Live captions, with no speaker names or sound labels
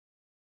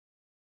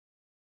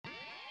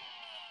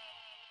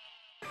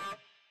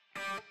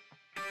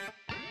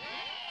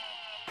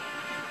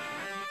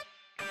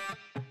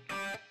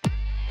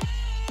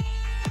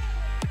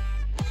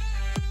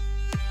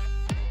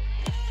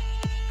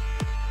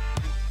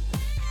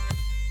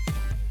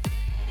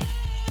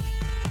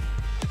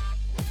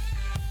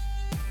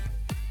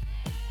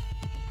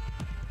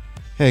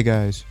Hey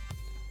guys,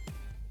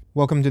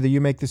 welcome to the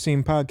You Make the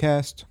Scene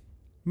podcast.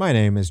 My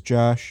name is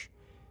Josh,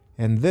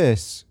 and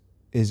this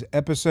is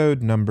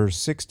episode number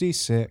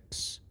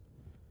 66.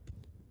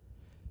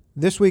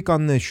 This week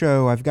on the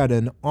show, I've got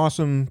an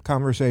awesome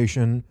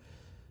conversation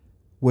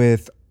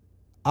with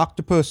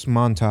Octopus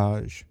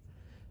Montage.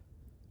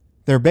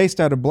 They're based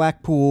out of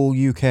Blackpool,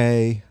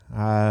 UK.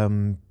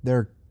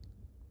 They're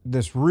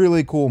this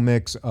really cool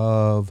mix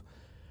of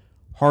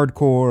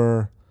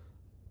hardcore,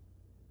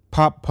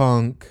 pop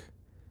punk,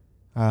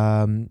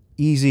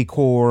 easy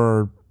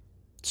core,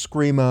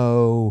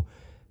 screamo.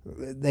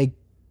 They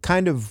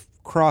kind of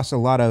cross a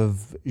lot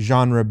of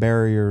genre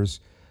barriers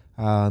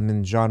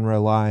and genre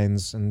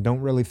lines and don't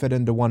really fit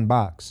into one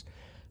box.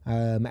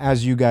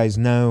 As you guys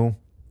know,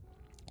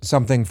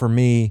 something for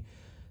me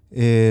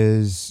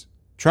is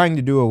trying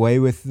to do away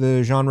with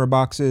the genre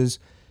boxes,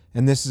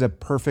 and this is a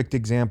perfect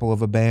example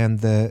of a band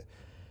that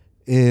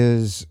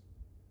is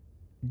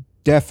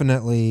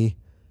definitely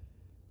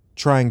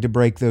trying to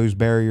break those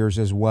barriers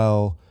as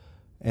well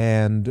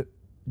and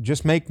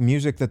just make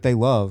music that they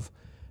love.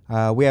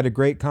 We had a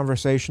great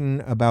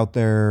conversation about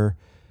their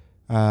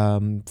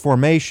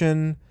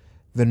formation,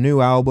 the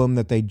new album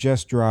that they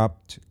just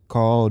dropped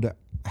called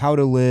How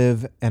to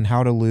Live and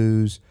How to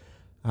Lose.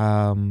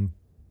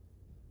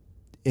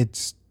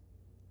 It's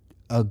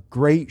a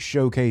great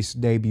showcase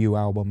debut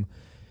album.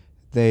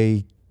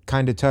 They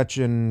kind of touch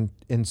in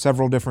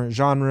several different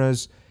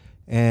genres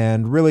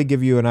and really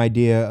give you an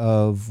idea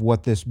of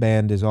what this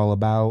band is all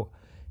about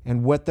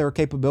and what their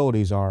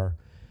capabilities are.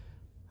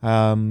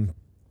 I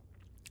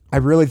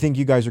really think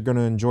you guys are going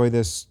to enjoy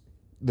this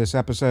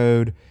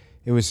episode.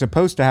 It was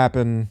supposed to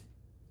happen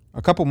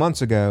a couple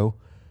months ago,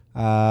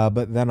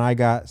 but then I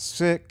got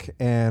sick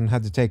and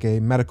had to take a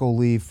medical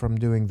leave from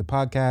doing the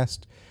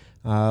podcast.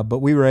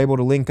 But we were able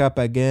to link up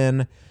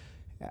again,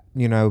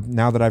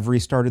 now that I've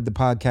restarted the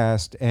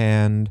podcast.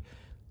 And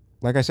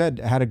like I said,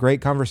 I had a great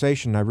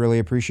conversation. I really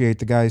appreciate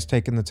the guys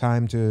taking the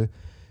time to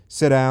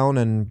sit down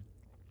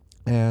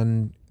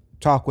and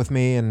talk with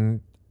me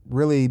and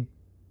really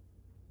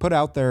put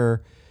out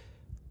their,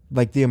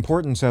 the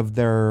importance of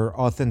their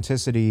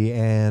authenticity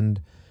and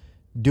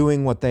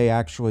doing what they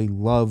actually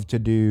love to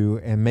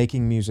do and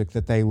making music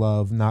that they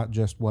love, not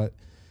just what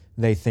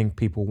they think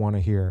people want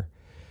to hear.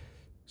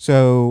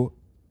 So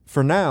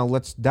for now,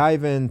 let's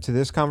dive into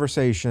this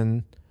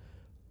conversation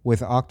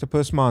with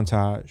Octopus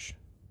Montage.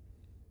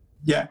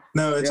 Yeah,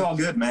 no, it's all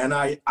good, man.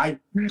 I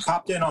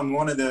popped in on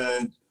one of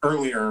the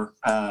earlier,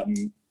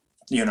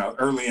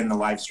 early in the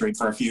live stream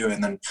for a few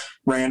and then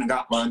ran and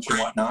got lunch and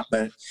whatnot.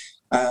 But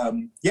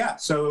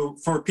so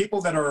for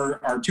people that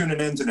are tuning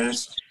into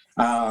this,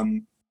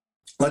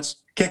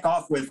 let's kick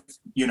off with,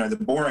 the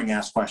boring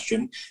ass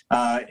question.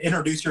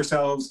 Introduce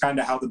yourselves, kind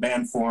of how the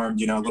band formed,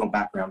 a little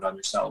background on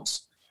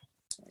yourselves.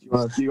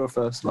 You go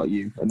first, about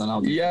you, and then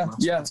I'll. Yeah.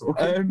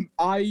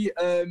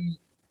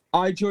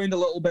 I joined a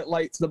little bit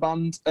late to the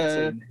band.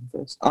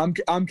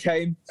 I'm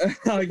Kane.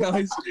 Hi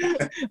guys,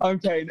 I'm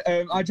Kane.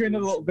 I joined a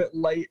little bit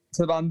late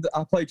to the band.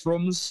 I play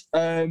drums.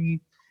 That's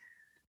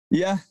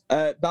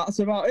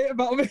about it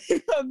about me.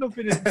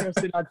 Nothing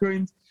interesting. I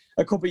joined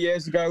a couple of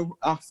years ago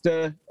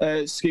after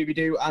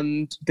Scooby-Doo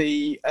and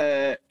the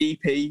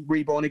EP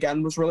Reborn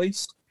Again was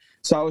released.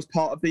 So I was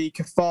part of the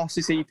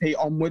Catharsis EP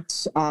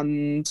Onwards,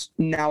 and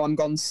now I'm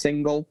gone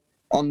single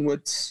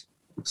Onwards.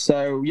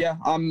 So yeah,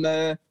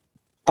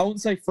 I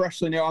won't say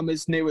freshly new. I'm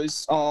as new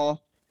as our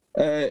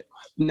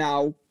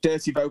now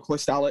dirty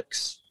vocalist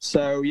Alex.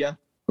 So yeah,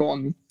 go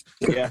on.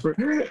 Yeah, I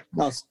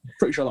was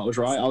pretty sure that was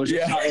right. I was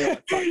just I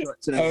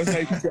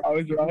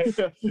was right.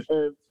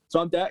 So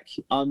I'm Deck.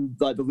 I'm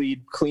the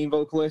lead clean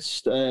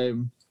vocalist.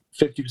 50%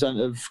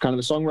 of kind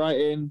of the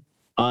songwriting.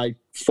 I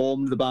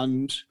formed the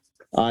band.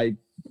 I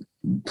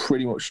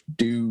pretty much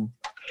do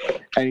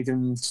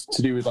anything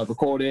to do with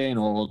recording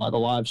or the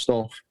live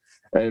stuff.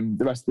 The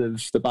rest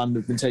of the band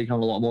have been taking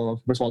on a lot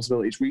more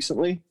responsibilities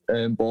recently.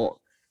 But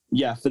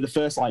yeah, for the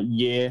first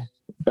year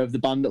of the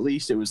band at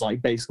least, it was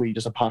basically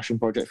just a passion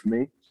project for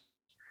me.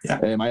 Yeah.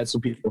 I had some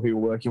people who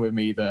were working with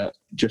me that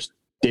just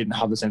didn't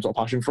have the same sort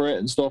of passion for it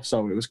and stuff.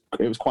 So it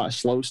was quite a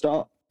slow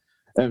start.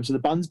 So the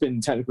band's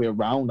been technically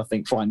around, I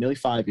think, for nearly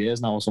 5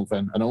 years now or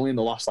something. And only in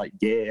the last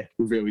year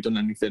we've really done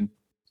anything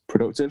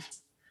productive.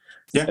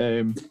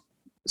 Yeah.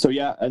 So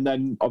yeah, and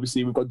then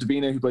obviously we've got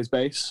Davina who plays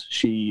bass.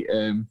 She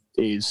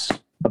is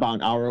about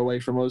an hour away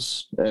from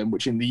us,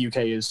 which in the UK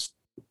is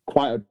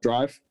quite a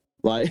drive.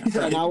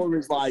 An hour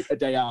is a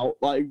day out.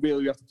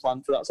 Really, you have to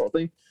plan for that sort of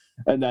thing.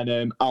 And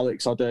then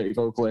Alex, our dirty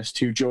vocalist,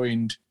 who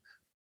joined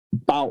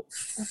about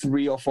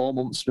 3 or 4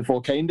 months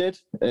before Kane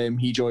did.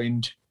 He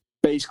joined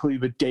basically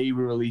the day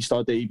we released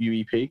our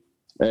debut EP,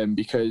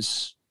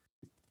 because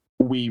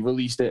we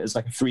released it as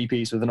a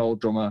 3-piece with an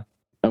old drummer.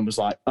 And was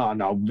oh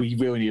no, we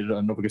really needed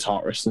another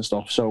guitarist and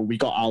stuff. So we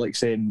got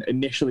Alex in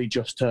initially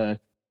just to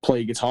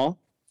play guitar.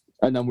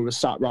 And then we were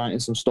sat writing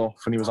some stuff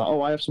and he was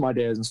oh, I have some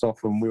ideas and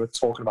stuff. And we were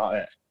talking about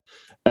it.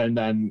 And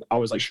then I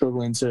was like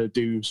struggling to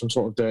do some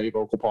sort of dirty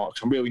vocal part.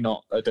 I'm really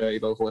not a dirty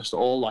vocalist at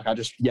all. Like I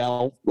just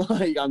yell.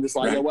 Like I'm just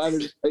like, Right. yeah, whatever.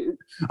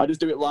 I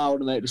just do it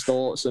loud and it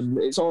distorts, and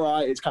it's all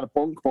right. It's kind of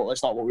punk, but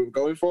that's not what we were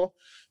going for.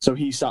 So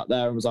he sat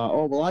there and was like,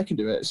 oh well, I can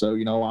do it. So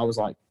I was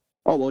like,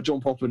 oh well,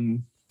 jump up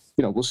and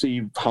we'll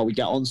see how we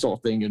get on, sort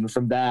of thing. And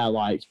from there,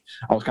 like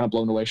I was kind of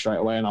blown away straight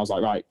away, and I was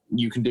like, right,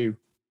 you can do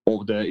all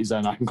the dirties,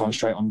 then I can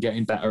concentrate on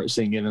getting better at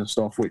singing and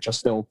stuff, which I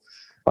still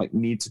like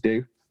need to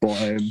do. But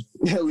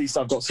at least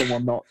I've got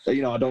someone not, I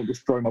don't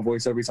destroy my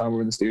voice every time we're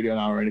in the studio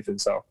now or anything.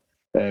 So,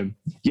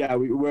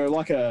 we're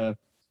like a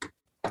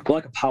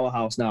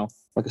powerhouse now,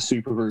 like a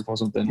super group or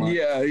something. Like,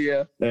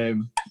 Yeah.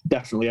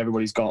 Definitely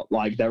everybody's got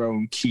like their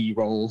own key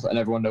role and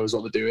everyone knows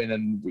what they're doing.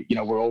 And,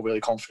 we're all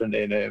really confident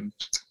in,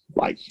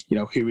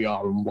 who we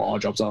are and what our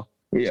jobs are.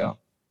 Yeah.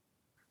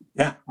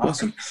 Yeah,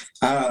 awesome.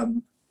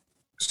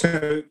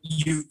 So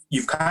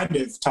you've kind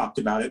of talked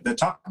about it, but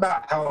talk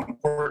about how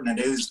important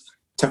it is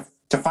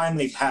to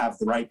finally have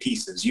the right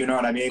pieces. You know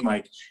what I mean?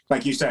 Like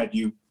you said,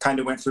 you kind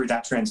of went through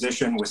that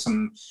transition with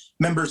some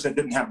members that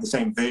didn't have the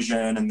same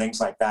vision and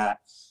things like that.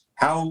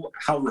 How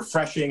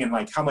refreshing and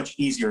like how much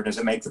easier does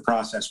it make the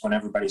process when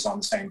everybody's on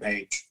the same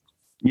page?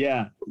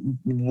 Yeah,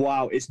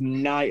 wow, it's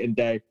night and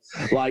day.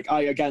 Like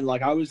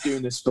I was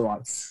doing this for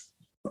like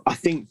I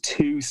think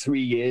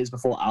 2-3 years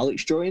before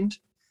Alex joined,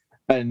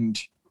 and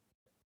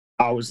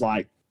I was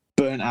like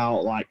burnt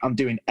out. Like I'm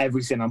doing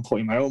everything, I'm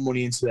putting my own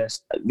money into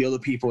this. The other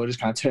people are just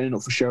kind of turning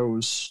up for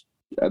shows,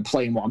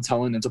 playing what I'm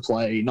telling them to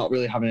play, not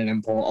really having an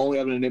input, only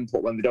having an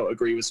input when they don't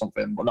agree with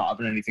something, but not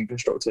having anything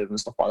constructive and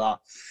stuff like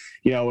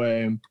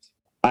that.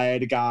 I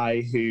had a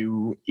guy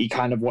who he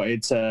kind of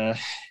wanted to,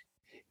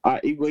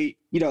 like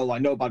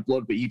no bad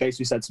blood, but he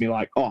basically said to me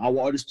like, oh, I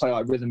want to just play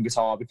like rhythm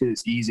guitar because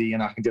it's easy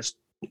and I can just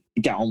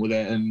get on with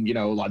it, and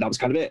like that was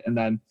kind of it. And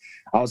then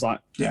I was like,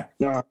 yeah,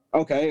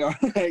 okay, all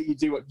right, you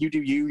do what you do.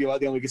 You're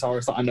like the only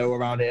guitarist that I know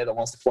around here that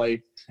wants to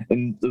play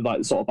in like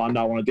the sort of band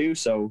I want to do.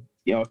 So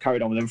I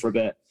carried on with him for a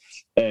bit,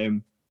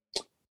 and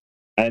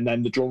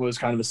then the drummer was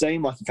kind of the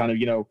same. Like he kind of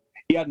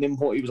he had an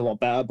input, he was a lot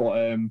better, but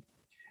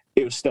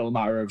it was still a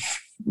matter of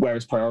where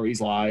his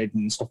priorities lied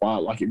and stuff like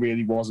that. Like it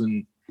really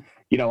wasn't.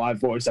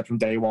 I've always said from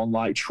day one,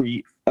 like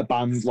treat a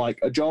band like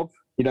a job.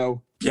 You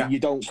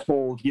don't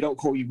call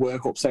your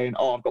work up saying,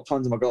 oh, I've got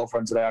plans with my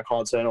girlfriend today, I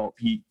can't turn up.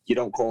 You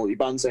don't call your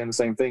band saying the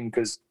same thing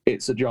because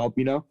it's a job.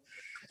 You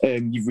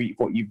reap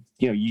what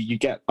you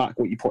get back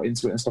what you put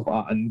into it and stuff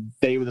like that. And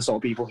they were the sort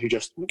of people who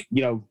just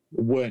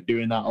weren't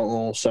doing that at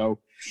all. So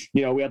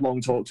we had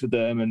long talks with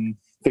them and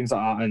things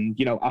like that. And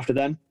after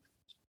then,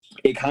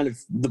 it kind of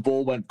the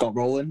ball got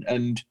rolling.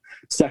 And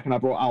second I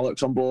brought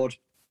Alex on board,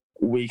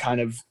 we kind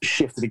of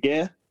shifted a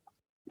gear,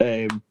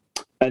 and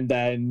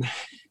then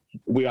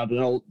we had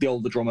the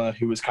older drummer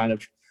who was kind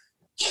of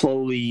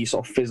slowly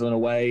sort of fizzling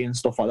away and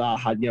stuff like that.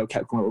 Had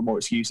kept coming up with more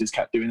excuses,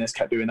 kept doing this,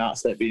 kept doing that,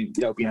 instead of being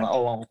like,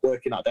 oh, I'm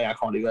working that day, I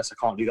can't do this, I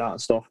can't do that and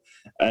stuff.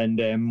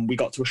 And we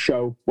got to a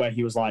show where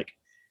he was like,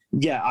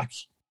 yeah,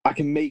 I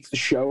can make the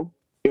show.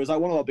 It was like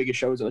one of our biggest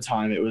shows at the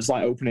time. It was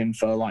like opening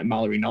for like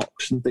Mallory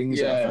Knox and things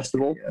at a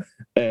festival.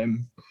 Yeah.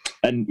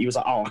 And he was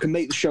like, oh, I can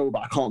make the show,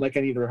 but I can't make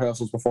any of the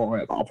rehearsals before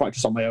it, but I'll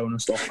practice on my own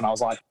and stuff. And I was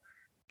like,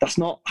 that's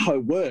not how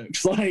it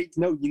works. Like,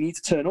 no, you need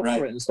to turn up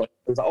for it and stuff.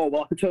 It was like, oh,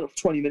 well, I can turn up for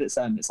 20 minutes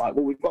then. It's like,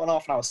 well, we've got an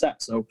half an hour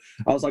set, so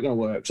how's that going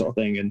to work, sort of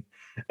thing.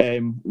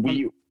 And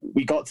we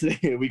got to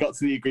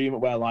the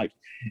agreement where like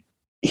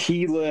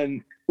he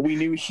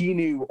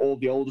knew all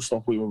the older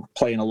stuff we were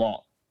playing a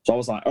lot. So I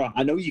was like, all right,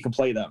 I know you can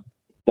play them,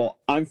 but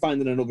I'm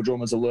finding another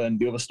drummer to learn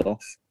the other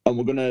stuff, and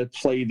we're going to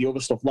play the other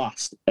stuff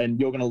last, and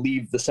you're going to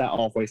leave the set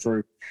halfway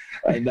through.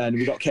 And then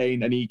we got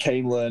Kane, and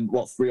Kane learned,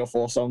 3 or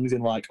 4 songs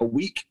in, like, a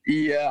week?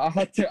 Yeah, I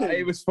had to.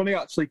 It was funny,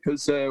 actually,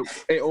 because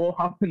it all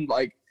happened,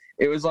 like,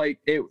 it was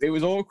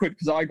awkward,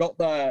 because I got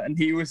there, and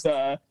he was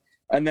there,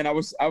 and then I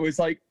was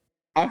like,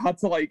 I had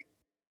to, like,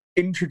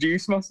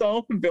 introduce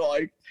myself and be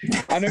like,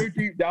 I know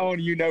deep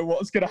down you know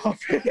what's going to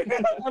happen.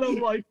 And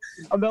then, like,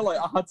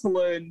 I had to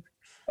learn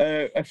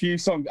a few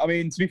songs. I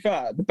mean, to be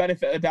fair, the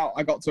benefit of the doubt,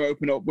 I got to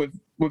open up with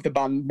the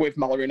band with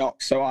Mallory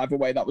Knox, so either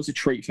way that was a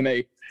treat for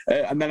me.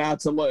 And then I had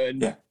to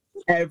learn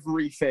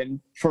everything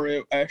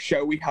for a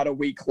show we had a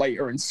week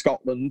later in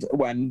Scotland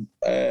when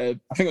I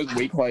think it was a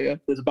week later.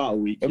 It was about a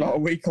week. About a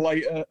week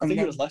later. I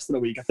think it was less than a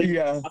week. I think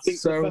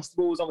the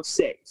festival was on the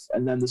 6th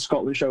and then the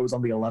Scotland show was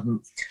on the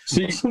 11th.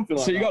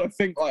 So you got to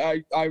think,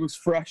 like, I was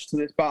fresh to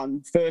this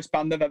band, first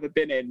band I've ever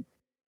been in,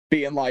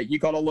 being like, you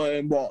got to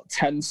learn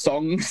 10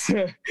 songs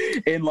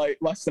in like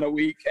less than a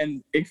week,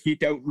 and if you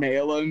don't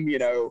nail them,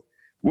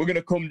 we're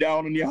gonna come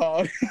down on you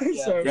hard.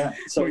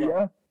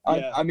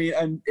 I mean,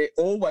 and it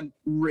all went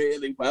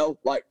really well,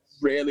 like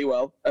really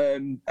well.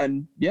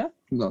 And yeah,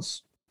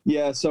 that's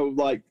so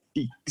like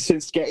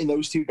since getting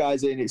those 2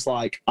 guys in, it's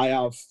like I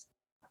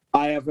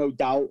have no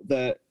doubt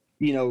that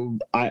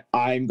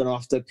I'm gonna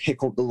have to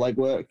pick up the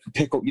legwork,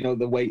 pick up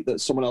the weight that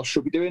someone else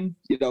should be doing.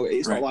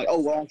 It's not like, oh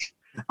well,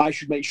 I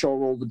should make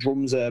sure all the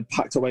drums are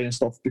packed away and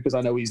stuff because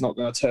I know he's not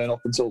going to turn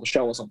up until the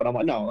show or something. I'm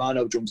like, no, I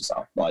know drums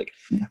are out. Like,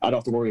 I don't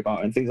have to worry about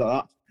it and things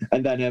like that.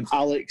 And then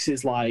Alex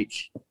is like,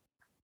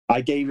 I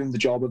gave him the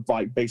job of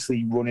like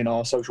basically running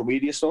our social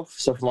media stuff.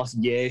 So for the last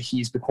year,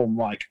 he's become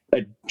like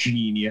a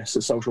genius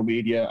at social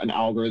media and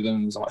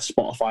algorithms, and like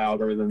Spotify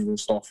algorithms and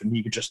stuff. And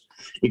he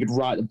could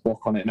write a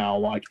book on it now.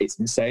 Like, it's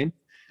insane.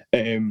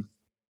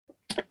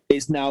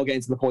 It's now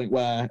getting to the point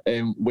where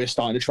we're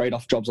starting to trade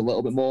off jobs a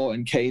little bit more,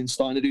 and Kane's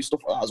starting to do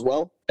stuff like that as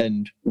well.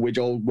 And we're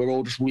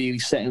all just really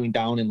settling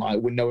down in like,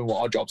 we're knowing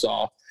what our jobs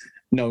are,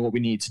 knowing what we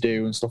need to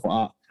do and stuff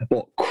like that.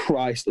 But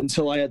Christ,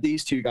 until I had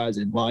these two guys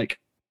in, like,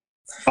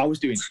 I was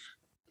doing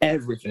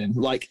everything.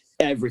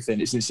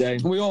 It's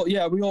insane. We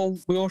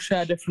all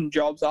share different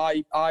jobs.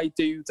 I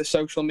do the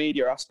social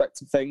media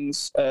aspect of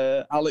things.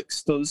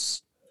 Alex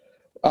does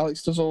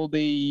all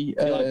the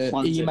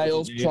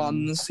emails,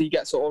 plans. He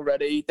gets it all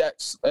ready.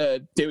 Dex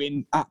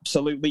doing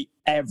absolutely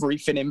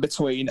everything in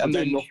between. I'm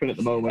doing nothing at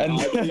the moment. And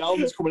the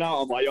album's coming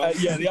out. I'm like,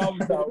 the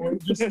album's out. We're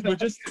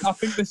just. I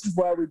think this is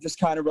where we've just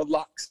kind of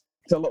relaxed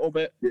a little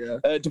bit. Yeah.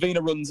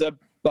 Davina runs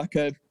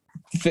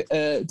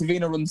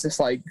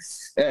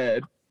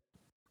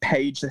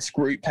this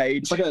group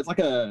page. It's like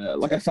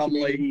a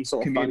family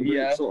sort of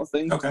community sort of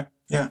thing. Okay.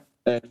 Yeah.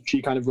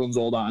 She kind of runs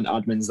all that and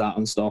admins that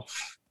and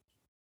stuff.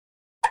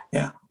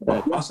 Yeah.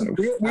 Awesome.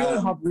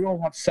 We all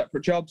have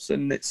separate jobs,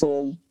 and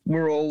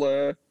we're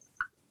all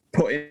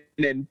putting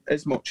in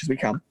as much as we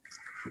can.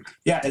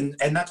 Yeah, and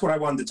that's what I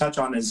wanted to touch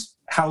on is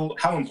how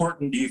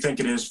important do you think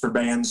it is for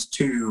bands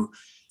to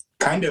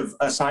kind of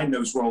assign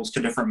those roles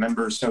to different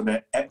members so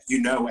that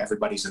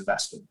everybody's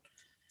invested?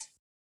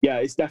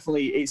 Yeah,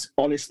 it's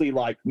honestly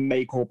like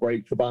make or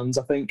break for bands,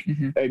 I think.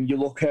 Mm-hmm. You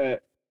look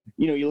at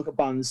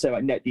bands, say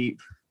like Net Deep,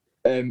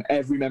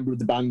 every member of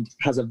the band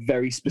has a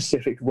very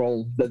specific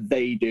role that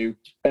they do.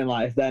 And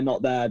like if they're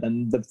not there,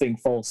 then the thing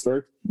falls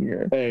through.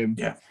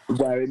 Yeah.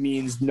 Where it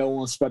means no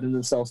one's spreading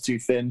themselves too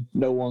thin.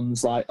 No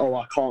one's like, oh,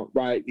 I can't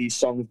write these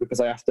songs because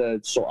I have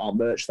to sort out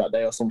merch that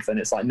day or something.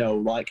 It's like, no,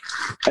 like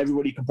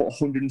everybody can put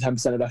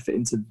 110% of effort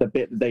into the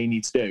bit that they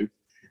need to do,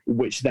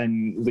 which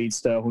then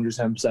leads to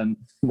 110%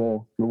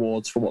 more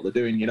rewards for what they're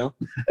doing, you know?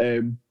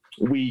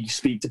 We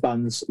speak to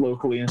bands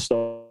locally and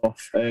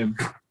stuff. I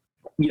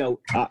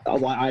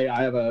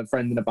have a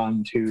friend in a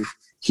band who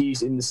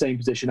he's in the same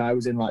position I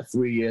was in like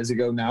 3 years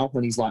ago now,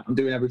 and he's like, I'm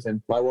doing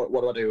everything. Like, what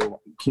do I do?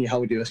 Can you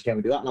help me do this? Can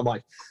we do that? And I'm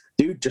like,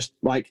 dude, just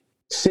like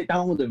sit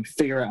down with them,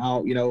 figure it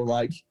out, you know,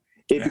 like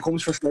it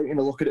becomes frustrating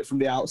to look at it from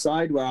the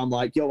outside where I'm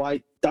like,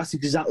 that's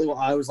exactly what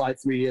I was like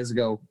 3 years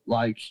ago.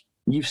 Like,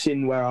 you've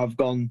seen where I've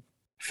gone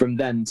from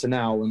then to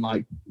now, and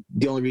like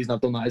the only reason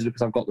I've done that is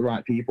because I've got the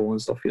right people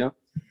and stuff, you know?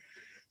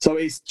 So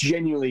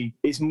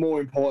it's more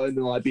important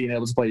than like being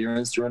able to play your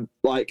instrument.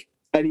 Like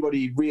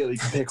anybody really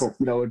can pick up,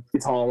 you know, a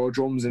guitar or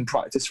drums and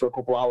practice for a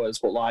couple hours,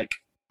 but like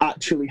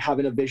actually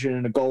having a vision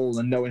and a goal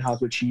and knowing how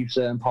to achieve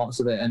certain parts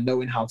of it and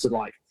knowing how to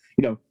like,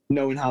 you know,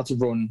 knowing how to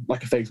run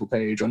like a Facebook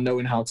page or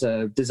knowing how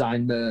to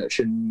design merch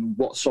and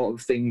what sort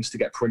of things to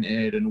get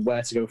printed and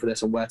where to go for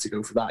this and where to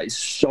go for that is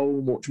so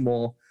much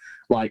more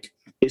like,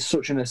 it's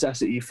such a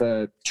necessity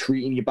for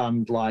treating your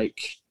band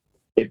like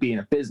it being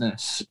a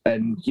business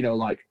and, you know,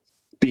 like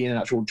being an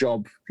actual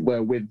job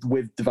where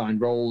with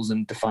defined roles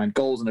and defined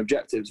goals and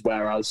objectives,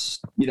 whereas,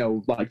 you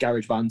know, like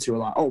garage bands who are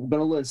like, oh, we're going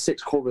to learn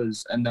 6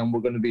 covers and then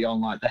we're going to be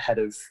on like the head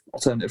of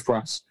alternative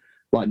press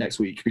like next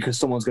week because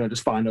someone's going to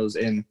just find us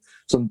in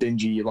some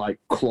dingy like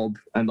club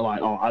and they're like,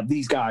 oh,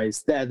 these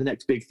guys, they're the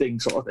next big thing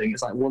sort of thing.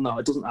 It's like, well, no,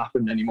 it doesn't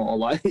happen anymore.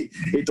 Like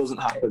it doesn't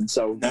happen.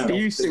 So it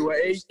used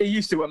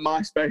to when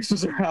MySpace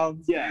was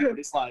around. Yeah,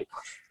 it's like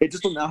it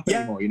just doesn't happen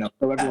anymore, you know.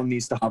 So everyone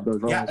needs to have those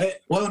roles. Yeah,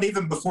 well, and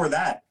even before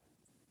that.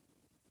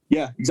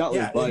 Yeah, exactly.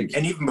 Yeah, like,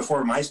 and even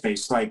before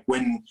MySpace, like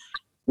when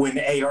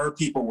AR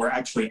people were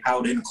actually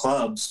out in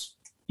clubs,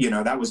 you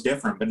know, that was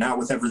different. But now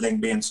with everything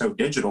being so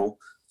digital,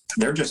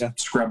 they're just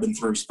scrubbing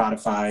through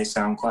Spotify,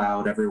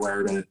 SoundCloud,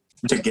 everywhere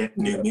to get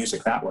new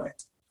music that way.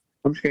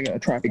 I'm just gonna get a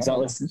track.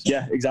 Exactly.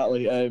 Yeah,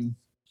 exactly.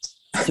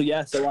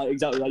 So like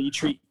exactly like you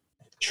treat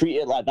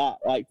it like that.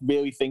 Like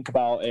really think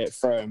about it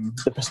from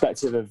the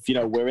perspective of, you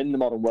know, we're in the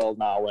modern world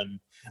now and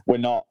we're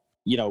not,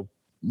 you know,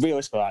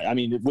 realistically. I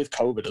mean, with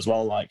COVID as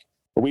well, like.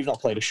 We've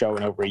not played a show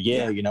in over a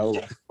year, you know,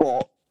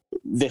 but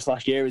this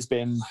last year has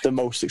been the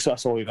most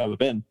successful we've ever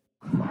been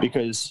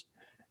because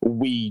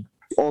we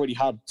already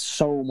had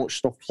so much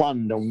stuff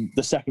planned. And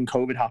the second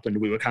COVID happened,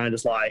 we were kind of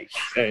just like,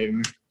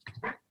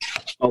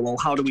 oh, well,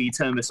 how do we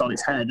turn this on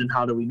its head and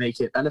how do we make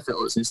it benefit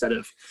us instead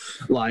of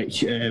like,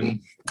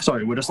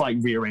 sorry, we're just like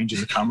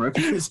rearranging the camera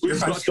because we've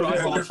got to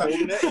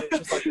holding it.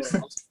 It's just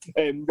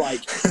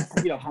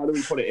like, you know, how do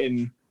we put it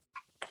in?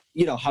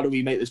 You know, how do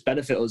we make this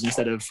benefit us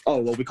instead of, oh,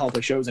 well, we can't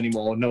play shows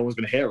anymore, no one's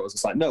going to hear us.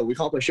 It's like, no, we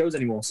can't play shows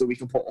anymore, so we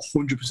can put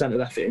 100% of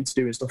effort into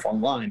doing stuff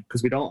online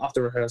because we don't have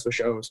to rehearse for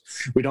shows.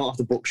 We don't have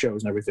to book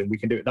shows and everything. We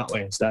can do it that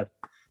way instead.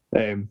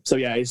 So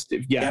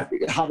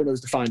having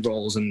those defined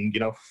roles and, you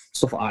know,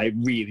 stuff like that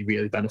really,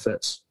 really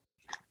benefits.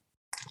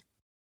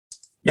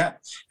 Yeah,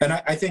 and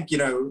I think, you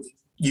know,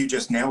 you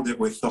just nailed it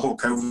with the whole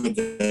COVID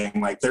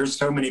thing. Like, there's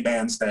so many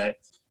bands that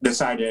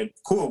decided,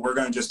 cool, we're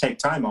going to just take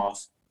time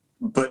off.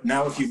 But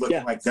now if you look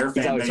at like their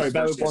fan base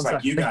versus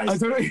like you guys. I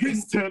don't know,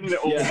 he's turning it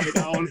all the way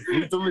down.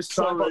 He's done this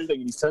tripod thing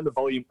and he's turned the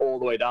volume all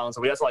the way down,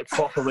 so we have to like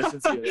proper listen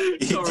to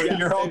it. Sorry,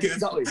 you're all good.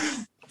 Exactly.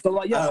 So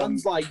like, yeah,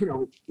 bands like, you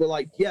know, we're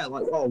like, yeah,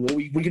 like, oh, well,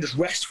 we can just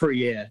rest for a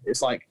year.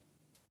 It's like,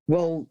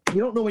 well, you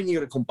don't know when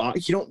you're going to come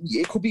back. You don't.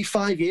 It could be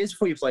 5 years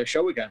before you play a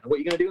show again. What are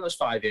you going to do in those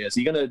 5 years? Are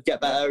you going to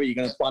get better? Are you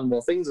going to plan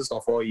more things and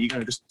stuff? Or are you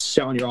going to just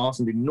sit on your ass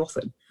and do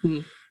nothing?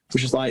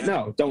 Which is like,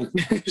 no, don't.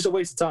 It's just a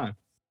waste of time.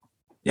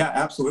 Yeah,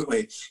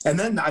 absolutely. And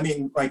then, I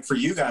mean, like for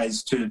you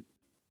guys to,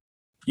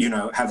 you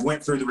know, have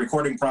went through the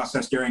recording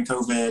process during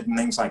COVID and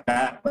things like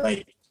that,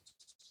 like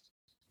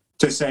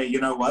to say, you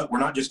know what, we're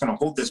not just going to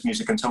hold this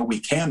music until we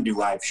can do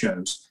live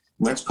shows.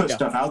 Let's put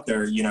stuff out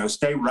there, you know,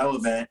 stay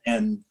relevant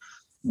and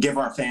give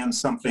our fans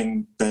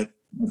something that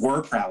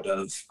we're proud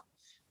of,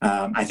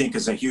 I think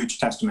is a huge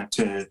testament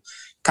to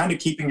kind of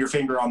keeping your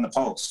finger on the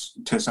pulse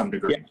to some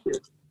degree.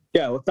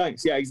 Yeah, well,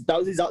 thanks. Yeah, that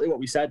was exactly what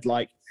we said.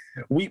 Like,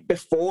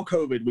 before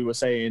COVID, we were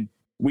saying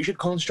we should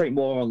concentrate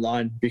more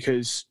online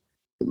because,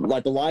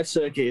 like, the live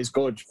circuit is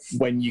good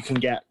when you can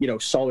get, you know,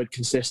 solid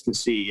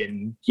consistency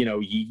and, you know,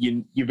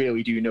 you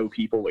really do know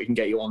people that can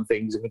get you on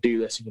things and can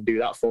do this and can do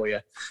that for you.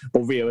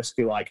 But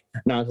realistically, like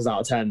 9 times out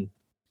of 10,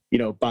 you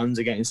know, bands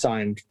are getting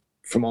signed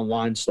from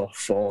online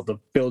stuff or the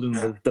building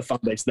the fan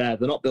base there.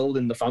 They're not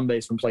building the fan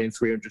base from playing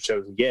 300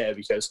 shows a year,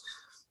 because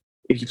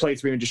if you play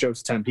 300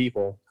 shows to 10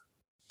 people,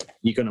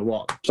 you're going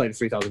to play to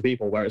 3,000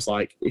 people. Whereas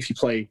like if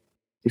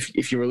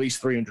you release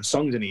 300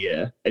 songs in a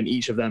year and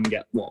each of them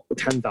get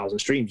 10,000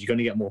 streams, you're going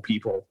to get more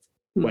people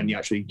when you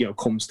actually, you know,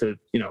 comes to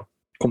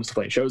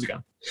playing shows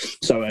again.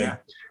 So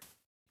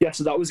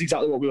so that was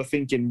exactly what we were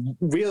thinking.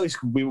 Really,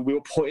 we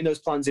were putting those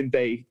plans in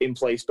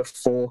place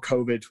before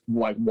COVID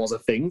was a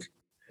thing.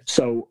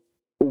 So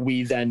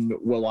we then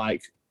were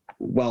like,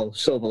 well,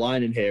 silver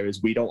lining here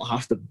is we don't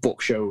have to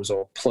book shows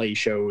or play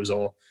shows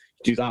or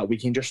do that. We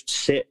can just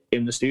sit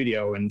in the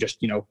studio and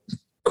just, you know,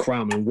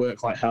 cram and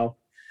work like hell.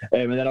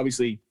 And then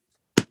obviously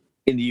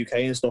in the UK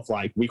and stuff,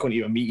 like we couldn't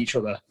even meet each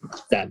other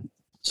then.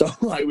 So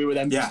like we were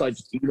then just like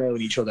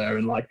emailing each other,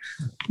 and like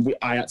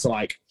I had to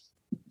like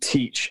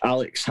teach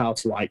Alex how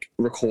to like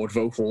record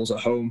vocals at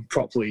home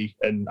properly,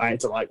 and we had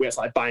to like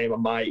buy him a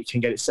mic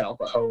and get it set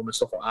up at home and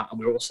stuff like that, and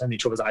we were all sending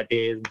each other's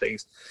ideas and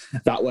things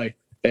that way.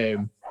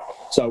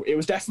 So it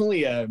was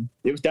definitely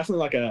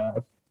like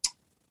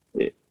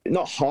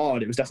not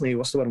hard. It was definitely,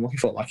 what's the word I'm looking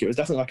for? Like it was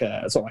definitely like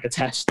a sort of like a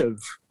test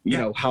of you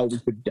know how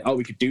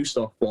we could do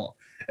stuff. But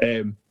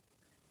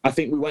I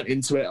think we went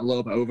into it a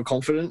little bit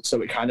overconfident,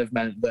 so it kind of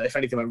meant that if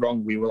anything went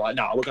wrong, we were like,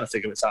 no, we're going to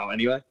figure this out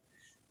anyway.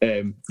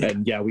 And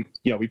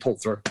we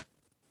pulled through.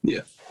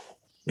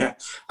 And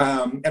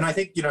I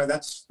think, you know,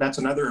 that's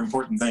another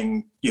important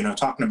thing, you know,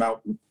 talking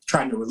about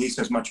trying to release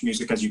as much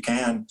music as you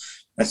can,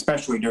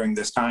 especially during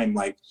this time,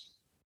 like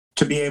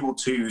to be able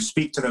to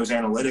speak to those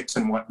analytics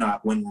and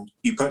whatnot when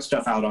you put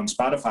stuff out on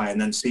Spotify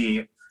and then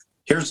see,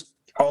 here's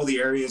all the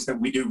areas that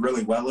we do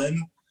really well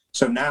in.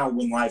 So now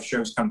when live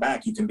shows come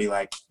back, you can be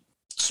like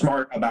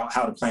smart about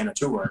how to plan a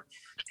tour,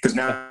 because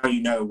now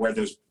you know where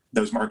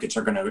those markets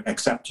are going to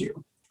accept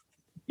you.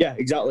 Yeah,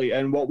 exactly.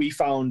 And what we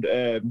found,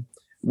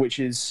 which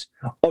is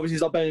obviously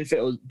it's not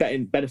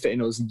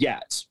benefiting us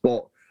yet,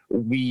 but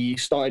we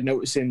started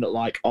noticing that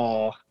like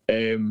our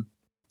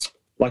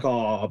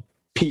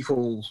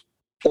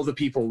other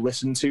people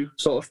listen to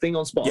sort of thing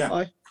on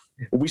Spotify.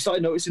 We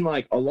started noticing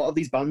like a lot of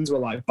these bands were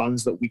like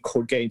bands that we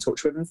could get in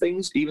touch with and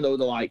things, even though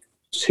they're like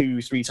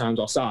 2-3 times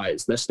our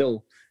size. They're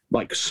still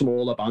like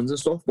smaller bands and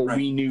stuff, but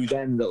we knew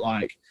then that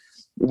like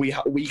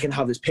we can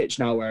have this pitch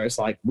now where it's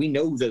like we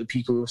know that the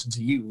people who listen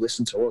to you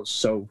listen to us,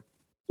 so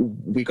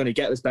we're going to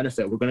get this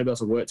benefit. We're going to be able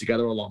to work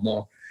together a lot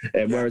more.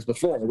 Whereas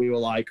before we were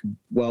like,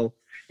 well,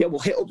 yeah, we'll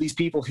hit up these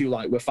people who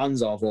like we're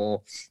fans of,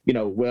 or you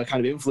know, we're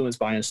kind of influenced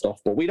by and stuff,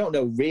 but we don't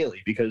know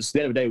really, because at the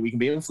end of the day we can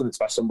be influenced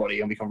by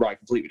somebody and we can write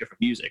completely different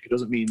music. It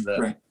doesn't mean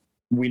that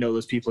we know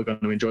those people are going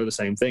to enjoy the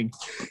same thing.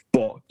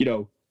 But you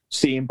know,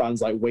 seeing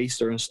bands like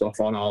Waster and stuff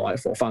on our like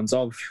for fans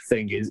of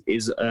thing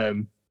is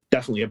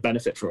definitely a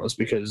benefit for us,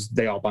 because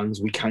they are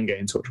bands we can get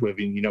in touch with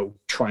and, you know,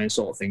 try and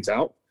sort things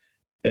out.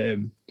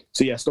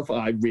 So yeah, stuff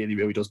like that really,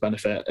 really does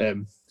benefit.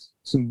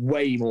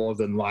 Way more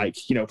than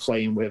like, you know,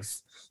 playing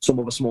with some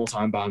other small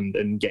time band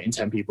and getting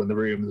 10 people in the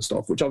room and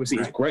stuff, which obviously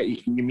is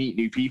great. You meet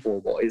new people,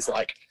 but it's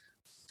like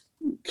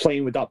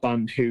playing with that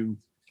band who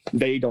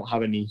they don't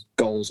have any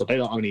goals or they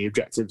don't have any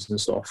objectives and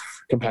stuff,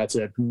 compared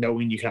to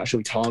knowing you can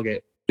actually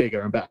target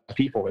bigger and better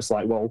people. It's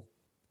like, well,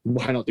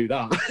 why not do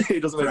that?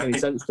 It doesn't make any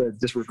sense to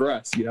just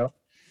regress, you know?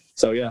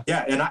 So yeah.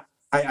 Yeah, and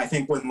I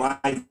think when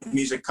live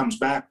music comes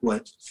back,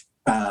 what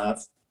a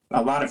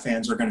lot of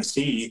fans are going to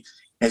see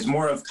is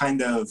more of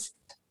kind of,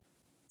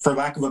 for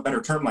lack of a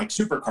better term, like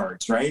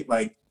supercards, right?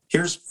 Like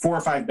here's 4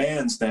 or 5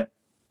 bands that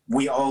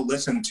we all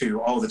listen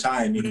to all the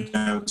time. You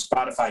know,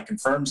 Spotify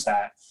confirms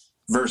that,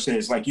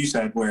 versus like you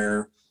said,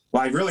 where,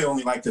 well, I really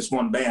only like this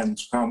one band,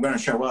 so I'm going to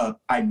show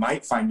up. I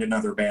might find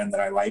another band that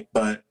I like,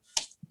 but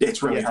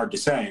it's really hard to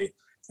say.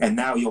 And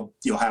now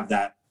you'll have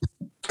that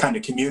kind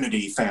of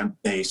community fan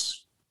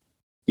base.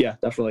 Yeah,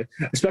 definitely.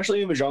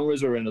 Especially in the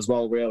genres we're in as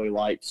well, really.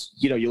 Like,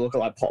 you know, you look at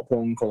like pop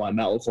punk or like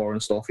metalcore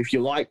and stuff. If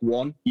you like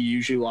one, you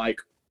usually like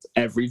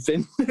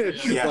everything.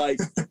 Like,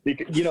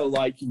 you know,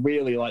 like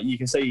really, like you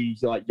can say you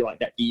like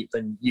Get Deep,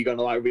 then you're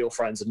gonna like Real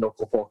Friends and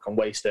Knucklepuck and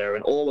Waster,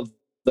 and all of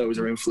those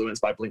are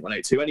influenced by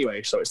Blink-182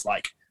 anyway. So it's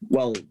like,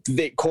 well,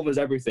 it covers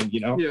everything,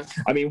 you know. Yeah.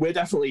 I mean,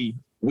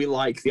 we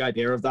like the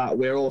idea of that.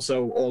 We're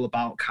also all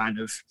about kind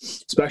of,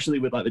 especially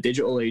with like the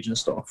digital age and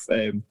stuff.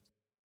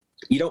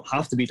 You don't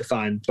have to be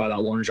defined by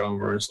that one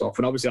genre and stuff.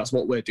 And obviously that's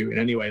what we're doing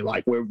anyway.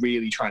 Like, we're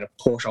really trying to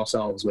push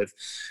ourselves with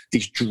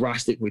these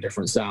drastically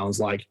different sounds.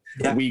 Like,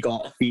 we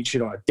got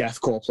featured on a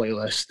deathcore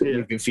playlist.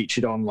 We've been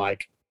featured on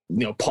like, you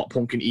know, pop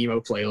punk and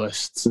emo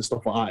playlists and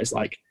stuff like that. It's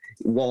like,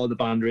 what the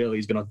band really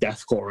has been on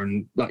deathcore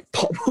and like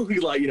pop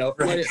punk, like, you know.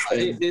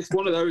 It's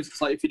one of those. It's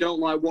like, if you don't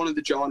like one of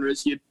the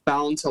genres, you're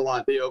bound to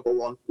like the other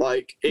one.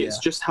 Like, it's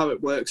just how it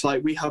works.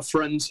 Like, we have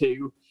friends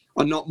who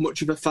are not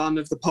much of a fan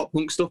of the pop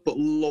punk stuff but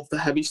love the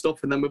heavy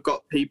stuff, and then we've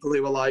got people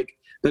who are like,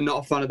 they're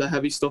not a fan of the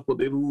heavy stuff but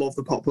they love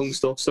the pop punk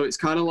stuff. So it's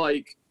kind of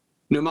like,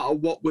 no matter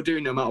what we're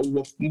doing, no matter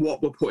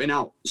what we're putting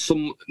out,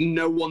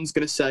 no one's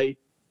going to say,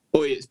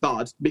 oh, it's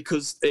bad,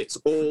 because it's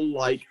all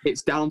like,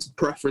 it's down to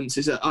preference.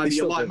 Is it either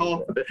you like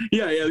half of it?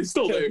 Yeah, they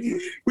still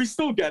do. We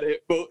still get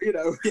it, but you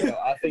know. Yeah,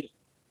 I think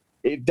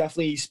it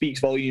definitely speaks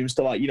volumes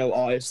to, like, you know,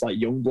 artists like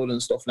Youngblood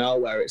and stuff now,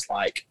 where it's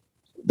like,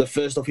 the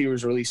first stuff he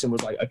was releasing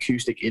was like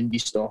acoustic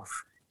indie stuff.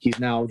 He's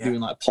now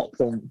doing like pop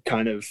punk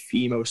kind of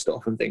emo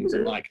stuff and things.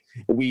 And like,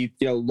 we,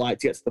 you know, like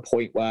to get to the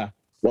point where,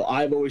 well,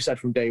 I've always said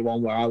from day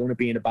one where I want to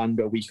be in a band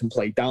where we can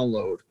play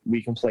Download,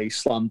 we can play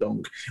Slam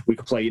Dunk, we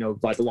could play, you know,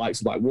 like the likes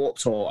of like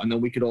Warped Tour, and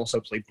then we could also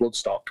play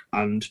Bloodstock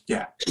and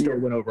still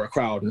win over a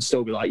crowd and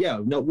still be like, yeah,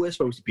 no, we're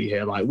supposed to be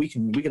here. Like, we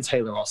can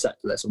tailor our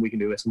set to this, and we can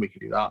do this and we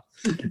can do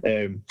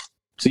that.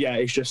 So yeah,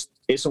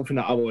 it's something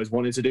that I've always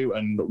wanted to do,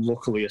 and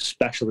luckily,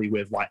 especially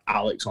with like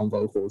Alex on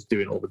vocals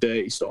doing all the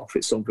dirty stuff,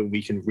 it's something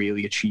we can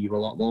really achieve a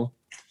lot more.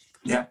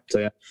 Yeah.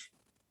 So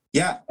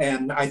yeah,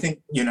 and I think,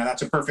 you know,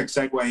 that's a perfect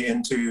segue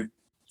into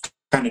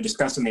kind of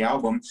discussing the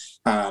album.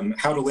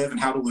 How to Live and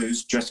How to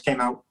Lose just came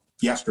out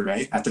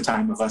yesterday at the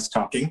time of us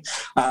talking.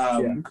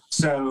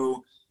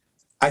 So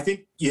I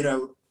think, you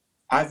know,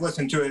 I've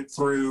listened to it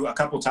through a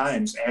couple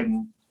times,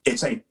 and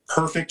it's a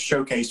perfect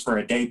showcase for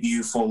a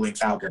debut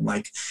full-length album.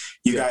 Like,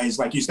 you guys,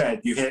 like you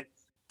said, you hit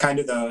kind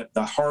of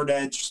the hard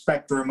edge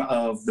spectrum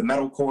of the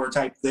metalcore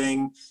type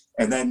thing,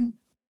 and then,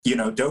 you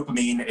know,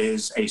 Dopamine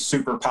is a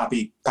super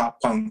poppy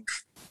pop punk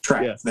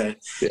track that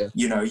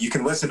you know, you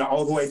can listen to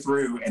all the way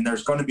through, and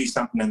there's going to be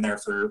something in there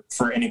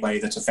for anybody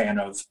that's a fan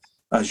of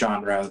a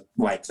genre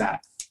like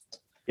that.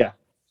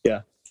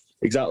 Yeah,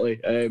 exactly.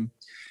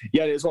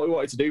 It's what we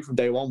wanted to do from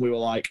day one. We were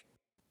like,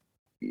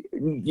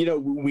 you know,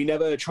 we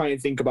never try and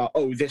think about,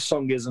 oh, this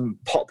song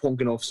isn't pop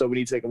punk enough, so we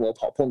need to make it more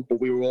pop punk. But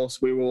we were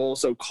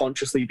also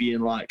consciously being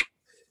like,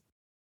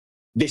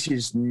 this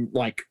is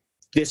like,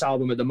 this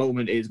album at the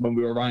moment is, when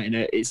we were writing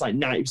it, it's like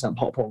 90%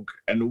 pop punk,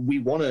 and we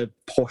want to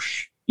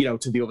push, you know,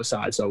 to the other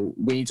side. So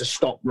we need to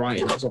stop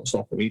writing that sort of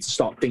stuff, and we need to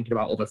start thinking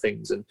about other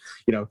things, and,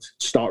 you know,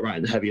 start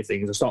writing the heavier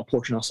things and start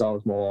pushing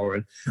ourselves more.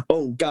 And,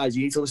 oh, guys,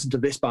 you need to listen to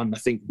this band. I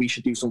think we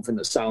should do something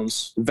that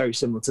sounds very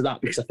similar to that,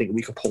 because I think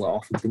we could pull it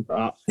off and things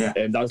like that.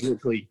 And that was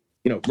literally,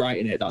 you know,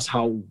 writing it. That's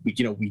how we,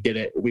 you know, we did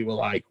it. We were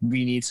like,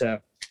 we need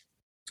to,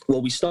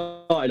 well, we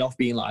started off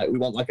being like, we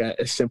want like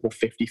a simple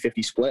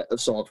 50-50 split of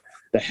sort of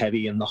the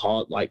heavy and the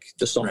hard, like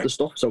the softer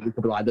stuff. So we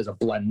could be like, there's a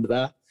blend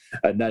there.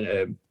 And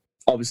then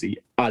obviously,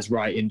 as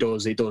writing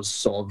does, it does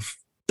sort of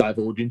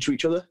divulge into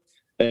each other.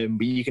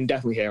 But you can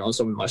definitely hear on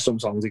some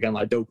songs, again,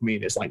 like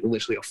Dopamine, it's like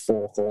literally a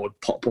 4-chord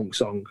pop punk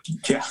song.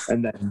 Yeah.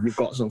 And then you've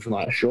got something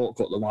like a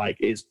Shortcut that like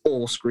is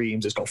all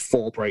screams, it's got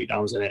 4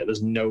 breakdowns in it,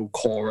 there's no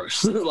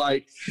chorus.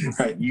 Like,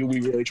 we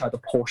really tried to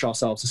push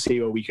ourselves to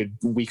see where we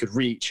could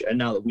reach, and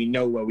now that we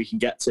know where we can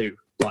get to,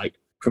 like,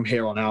 from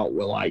here on out,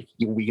 we're like,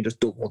 we can just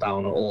double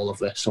down on all of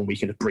this, and we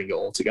can just bring it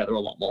all together a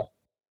lot more.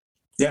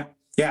 Yeah,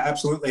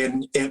 absolutely.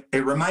 And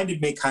it reminded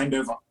me kind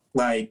of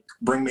like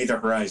Bring Me the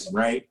Horizon,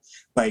 right?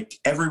 Like,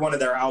 every one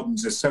of their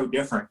albums is so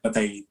different, but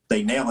they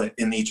nail it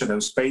in each of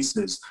those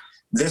spaces.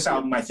 This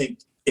album, I think,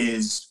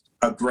 is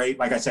a great,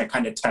 like I said,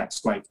 kind of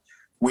test. Like,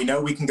 we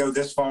know we can go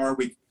this far.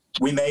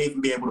 We may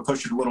even be able to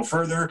push it a little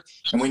further,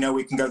 and we know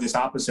we can go this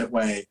opposite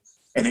way.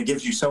 And it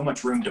gives you so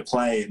much room to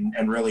play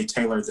and really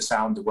tailor the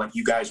sound to what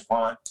you guys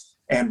want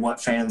and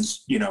what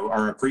fans, you know,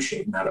 are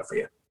appreciating out of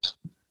you.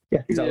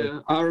 Yeah, exactly. Yeah,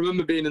 I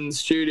remember being in the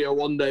studio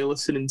one day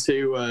listening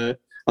to,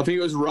 I think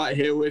it was Right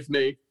Here With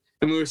Me,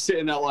 and we were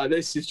sitting there like,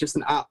 this is just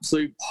an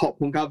absolute pop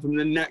punk anthem. And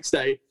the next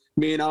day,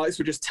 me and Alex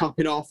were just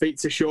tapping our feet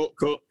to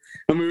Shortcut,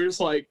 and we were just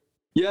like,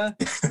 yeah,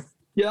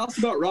 that's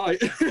about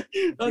right.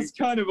 That's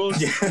kind of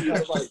us.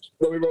 Yeah. Like,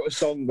 when we wrote a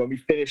song, when we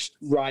finished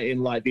writing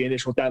like the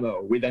initial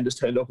demo, we then just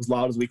turned it up as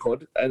loud as we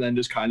could, and then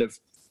just kind of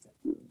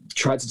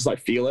tried to just like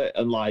feel it.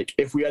 And like,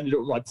 if we ended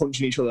up like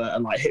punching each other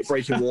and like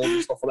breaking walls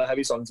and stuff on the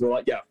heavy songs, we were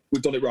like, yeah,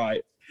 we've done it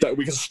right. that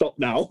we can stop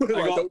now.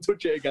 Don't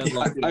touch it again.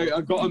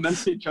 I got a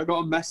message. I got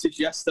a message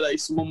yesterday.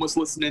 Someone was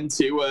listening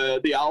to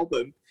the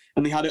album,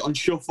 and they had it on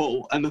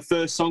shuffle, and the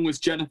first song was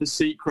Jennifer's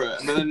Secret,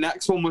 and then the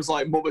next one was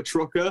like Mother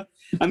Trucker,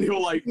 and they were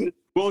like,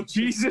 well,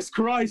 Jesus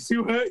Christ,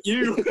 who hurt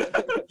you?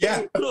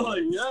 Yeah.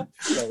 Like, yeah.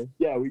 So,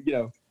 yeah,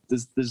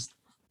 there's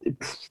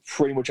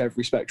pretty much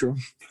every spectrum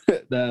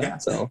there. Yeah.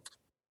 So,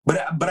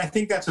 but I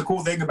think that's a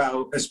cool thing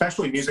about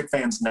especially music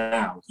fans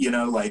now.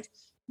 Like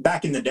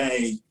back in the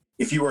day,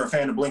 if you were a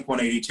fan of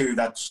Blink-182,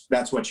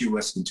 that's what you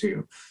listened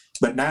to.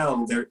 But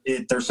now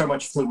there's so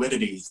much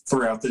fluidity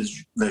throughout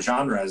the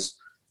genres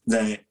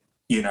that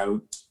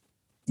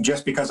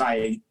just because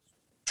I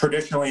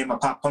traditionally am a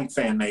pop punk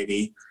fan,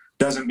 maybe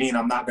doesn't mean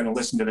I'm not going to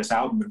listen to this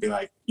album and be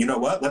like, you know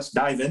what, let's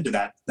dive into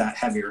that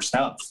heavier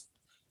stuff.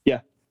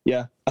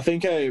 Yeah. I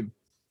think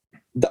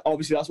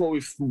obviously that's what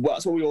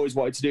we always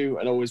wanted to do,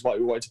 and always what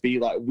we wanted to be.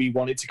 Like, we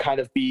wanted to kind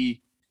of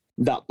be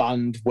that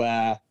band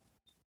where,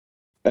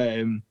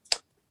 kind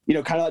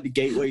of like the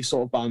gateway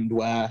sort of band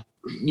where,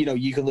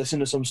 you can listen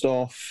to some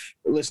stuff,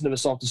 listen to the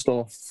softer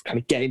stuff, kind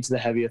of get into the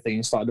heavier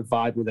things, start to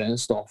vibe with it and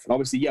stuff. And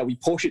obviously, yeah, we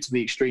push it to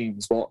the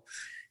extremes, but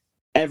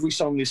every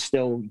song is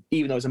still,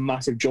 even though it's a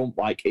massive jump,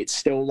 like, it's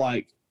still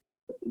like,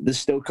 there's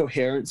still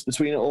coherence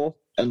between it all.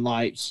 And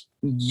like,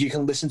 you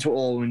can listen to it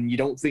all and you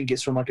don't think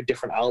it's from like a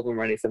different album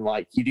or anything.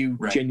 Like, you do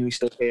genuinely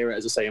still hear it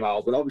as the same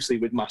album. Obviously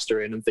with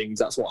mastering and things,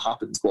 that's what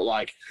happens. But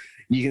like,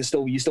 you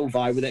still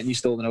vibe with it and you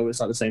still know it's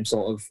like the same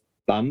sort of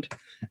band.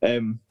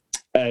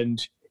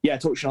 And yeah,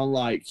 touching on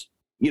like,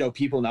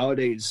 people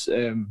nowadays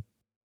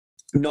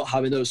not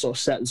having those sort of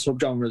set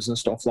subgenres and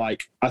stuff,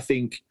 like, I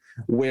think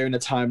we're in a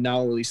time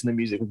now releasing the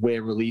music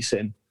we're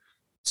releasing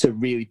to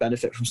really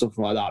benefit from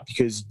something like that,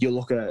 because you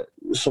look at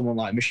someone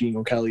like Machine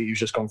Gun Kelly, who's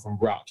just gone from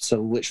rap to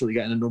literally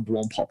getting a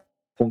 #1 pop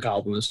punk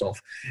album and stuff.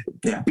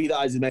 Yeah. Be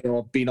that as it may,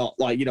 or be not,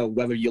 like,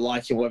 whether you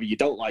like him, whether you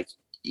don't like,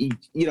 he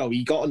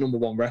got a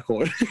 #1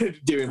 record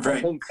doing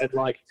pop punk, and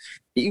like,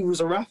 he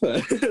was a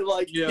rapper.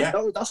 Like,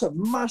 that's a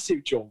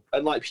massive jump.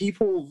 And like,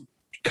 people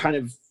kind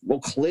of, well,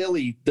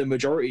 clearly the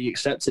majority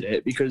accepted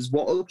it, because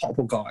what other pop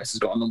punk artist has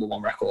got a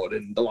 #1 record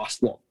in the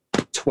last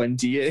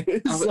 20 years?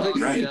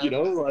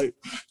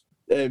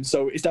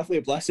 So it's definitely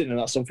a blessing, and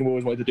that's something we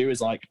always wanted to do,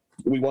 is like,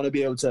 we want to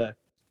be able to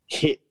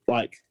hit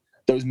like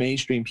those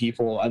mainstream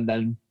people and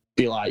then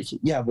be like,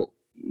 yeah, well,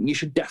 you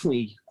should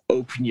definitely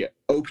open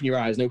your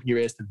eyes and open your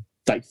ears to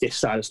like this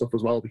side of stuff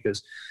as well,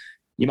 because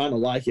you might not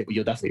like it, but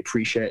you'll definitely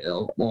appreciate it a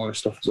lot more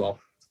stuff as well.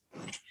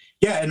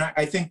 Yeah, and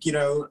I think,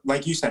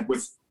 like you said,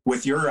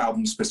 with your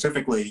album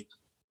specifically,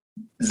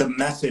 the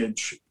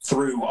message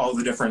through all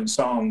the different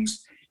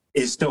songs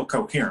is still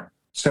coherent.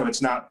 So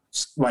it's not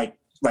like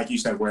you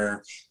said,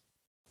 where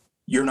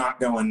you're not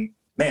going,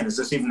 man, is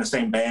this even the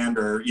same band,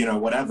 or,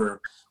 whatever.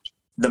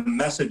 The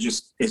message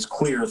is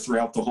clear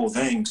throughout the whole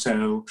thing.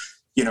 So,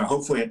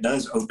 hopefully it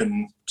does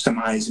open some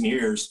eyes and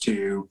ears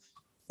to,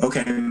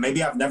 okay,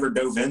 maybe I've never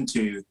dove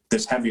into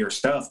this heavier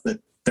stuff, but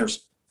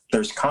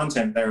there's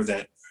content there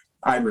that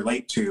I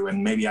relate to,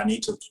 and maybe I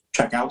need to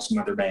check out some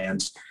other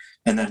bands.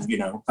 And then,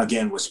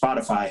 again, with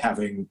Spotify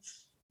having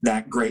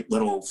that great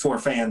little for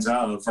fans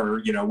of,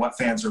 or, what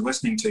fans are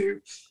listening to,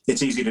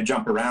 it's easy to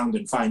jump around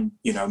and find,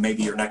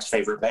 maybe your next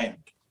favorite band.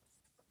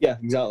 Yeah,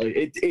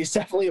 exactly. It's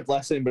definitely a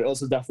blessing, but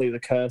also definitely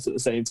the curse at the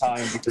same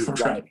time, because it's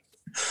like,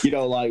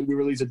 like, we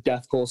release a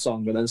deathcore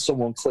song and then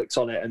someone clicks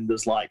on it and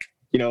there's like,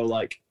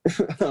 like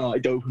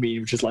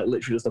Dopamine, which is like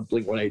literally just a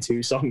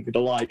Blink-182 song.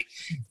 They're like,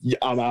 yeah,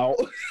 I'm out.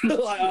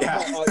 Like,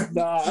 I'm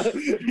nah.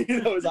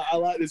 It's like, I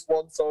like this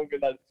one song,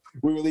 and then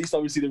we released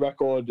obviously the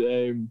record.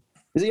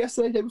 Is it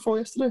yesterday? Day before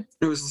yesterday?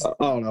 It was. I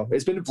don't know.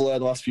 It's been a blur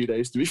the last few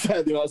days, to be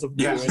fair. The amount of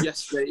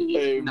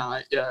Yesterday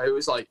night. Yeah, it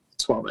was like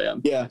 12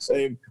 a.m. Yeah,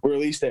 we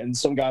released it, and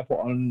some guy put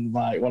on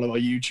like one of our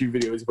YouTube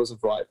videos. He was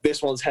like,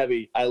 "This one's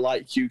heavy. I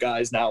like you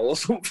guys now," or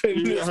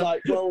something. Yeah. It's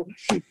like, well,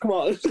 come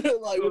on,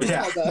 like, we're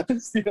not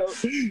best,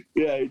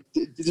 Yeah,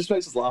 it just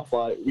makes us laugh.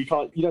 Like, we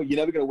can't, you're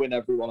never gonna win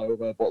everyone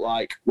over, but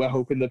like, we're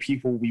hoping the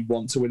people we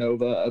want to win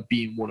over are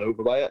being won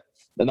over by it,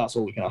 and that's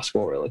all we can ask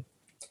for, really.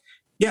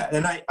 Yeah,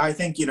 and I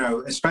think,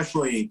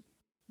 especially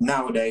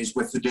nowadays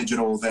with the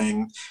digital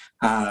thing,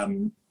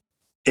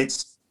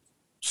 it's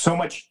so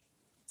much,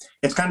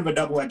 it's kind of a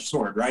double-edged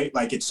sword, right?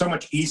 Like, it's so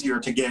much easier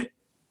to get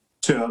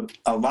to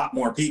a lot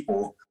more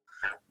people,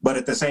 but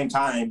at the same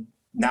time,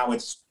 now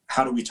it's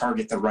how do we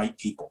target the right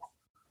people?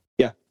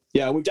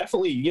 Yeah, we've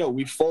definitely,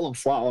 we've fallen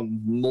flat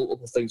on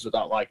multiple things with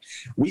that. Like,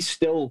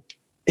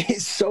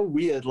 it's so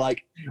weird.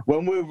 Like,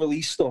 when we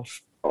release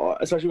stuff,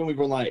 especially when we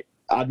run like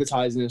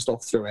advertising and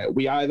stuff through it,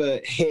 we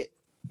either hit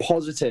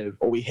positive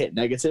or we hit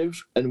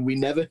negative, and we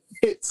never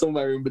hit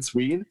somewhere in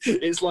between.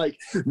 It's like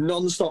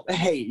non-stop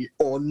hate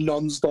or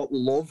non-stop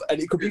love,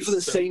 and it could be for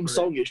the same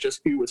song. It's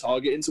just who we're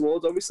targeting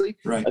towards, obviously.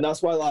 Right. And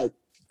that's why, like,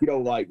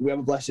 like, we have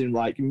a blessing,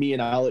 like me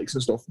and Alex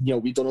and stuff,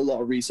 we've done a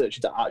lot of research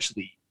into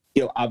actually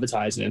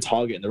advertising and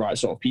targeting the right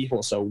sort of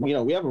people. So, we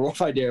have a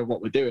rough idea of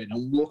what we're doing.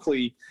 And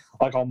luckily,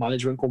 like, our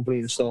management company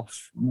and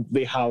stuff,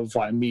 they have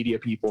like media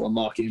people and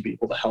marketing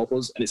people to help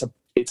us. And it's a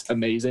it's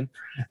amazing.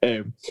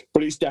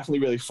 But it's definitely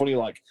really funny.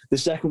 Like the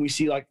second we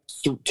see like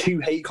 2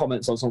 hate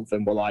comments on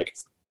something, we're like,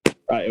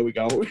 right, here we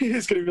go.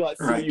 It's going to be like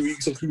 3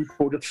 weeks of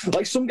people.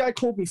 Like some guy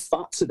called me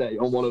fat today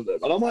on one of them,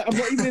 and I'm like, I'm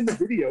not even in the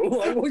video.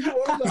 Like, what are you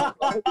on about?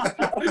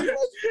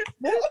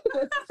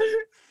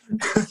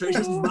 It's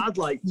just mad.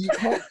 Like you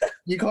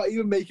can't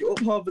even make it up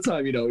half the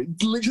time. You know,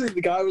 literally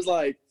the guy was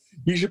like,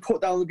 you should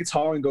put down the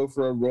guitar and go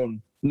for a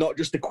run, not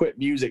just to quit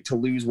music to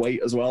lose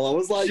weight as well. I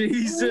was like,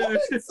 Jesus.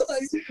 It's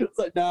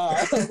like nah,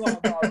 I'm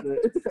not about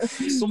it.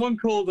 Someone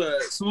called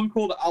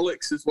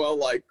Alex as well,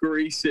 like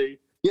greasy.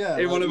 Yeah,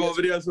 in one of our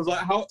videos. I was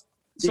like, how?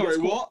 Sorry,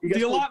 what? Do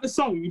you like the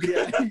song?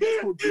 Yeah.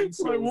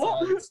 Like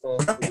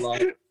what?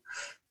 Like,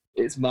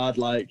 it's mad.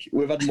 Like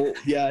we've had more.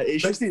 Yeah,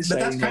 it's just insane.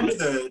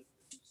 But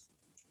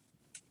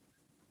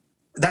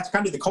that's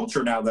kind of the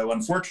culture now, though.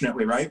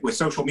 Unfortunately, right? With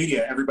social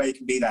media, everybody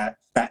can be that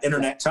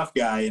internet tough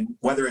guy, and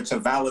whether it's a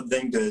valid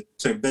thing to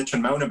bitch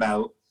and moan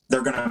about,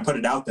 they're gonna put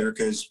it out there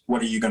because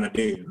what are you gonna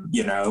do?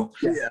 You know?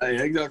 Yeah,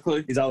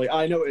 exactly.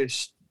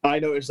 I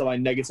noticed that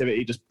like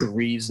negativity just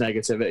breeds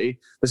negativity.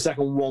 The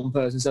second one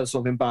person says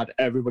something bad,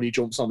 everybody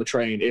jumps on the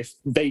train. If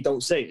they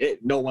don't say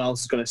it, no one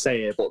else is going to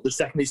say it. But the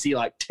second they see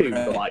like 2,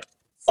 they're like,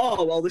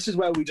 oh, well, this is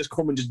where we just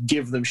come and just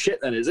give them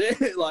shit then, is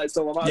it? Like,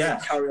 so I might as well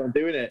carry on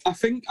doing it. I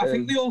think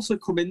they also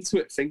come into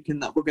it thinking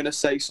that we're going to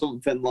say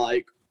something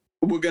like,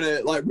 we're gonna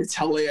like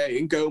retaliate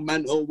and go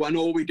mental when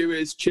all we do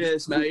is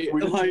cheers, mate.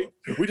 Would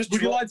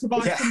you like to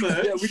buy some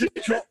merch? Yeah, we just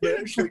drop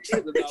merch. We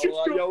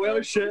have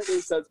a shirt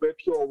that says we're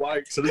pure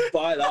wanks, so just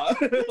buy that.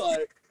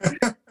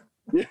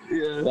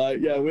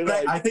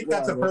 I think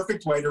that's a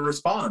perfect way to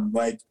respond.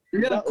 Like,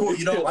 cool,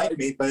 you don't like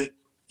me, but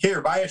here,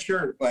 buy a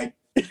shirt. Like,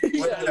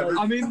 whatever.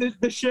 I mean,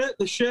 the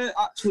shirt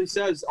actually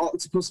says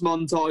Octopus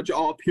Montage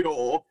are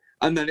pure,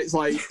 and then it's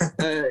like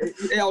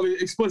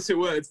explicit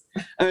words,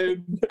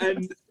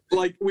 and.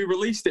 Like, we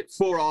released it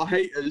for our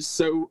haters,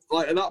 so,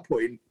 like, at that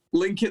point,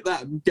 link it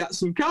them, get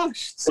some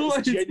cash. So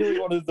it's genuinely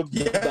one of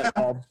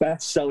our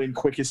best-selling,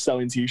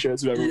 quickest-selling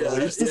T-shirts we've ever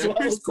released as well.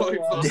 It's quite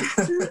fun.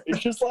 It's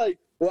just, like,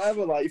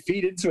 whatever, like,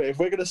 feed into it. If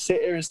we're going to sit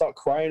here and start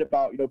crying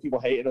about, people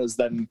hating us,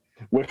 then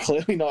we're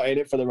clearly not in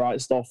it for the right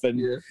stuff.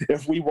 And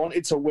if we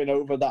wanted to win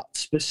over that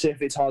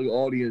specific target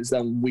audience,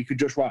 then we could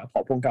just write a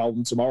pop punk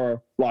album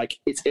tomorrow. Like,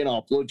 it's in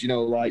our blood,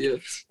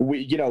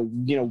 we,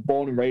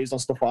 born and raised on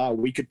stuff like that.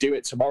 We could do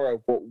it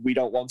tomorrow, but we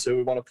don't want to.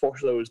 We want to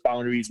push those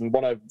boundaries. And we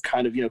want to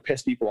kind of,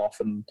 piss people off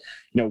and,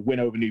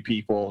 win over new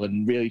people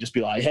and really just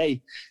be like,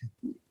 hey,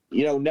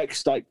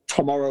 next, like,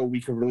 tomorrow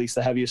we can release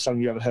the heaviest song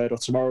you ever heard, or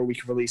tomorrow we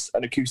can release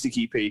an acoustic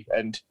EP,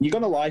 and you're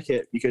going to like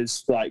it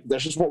because, like,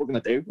 that's just what we're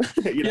going to do.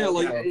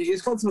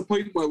 It's got to the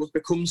point where we've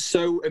become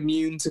so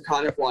immune to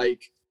kind of,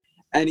 like,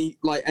 any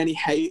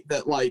hate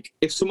that, like,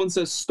 if someone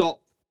says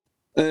stop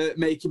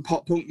making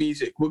pop punk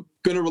music, we're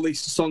going to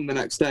release a song the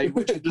next day,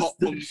 which is pop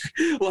punk.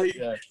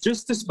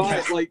 Just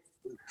despite, like,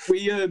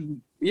 we, I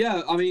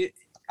mean,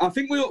 I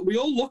think we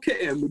all look at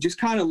it and we just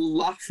kind of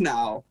laugh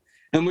now,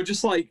 and we're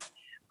just like,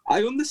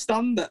 I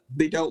understand that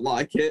they don't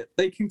like it.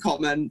 They can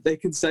comment, they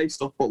can say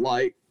stuff, but,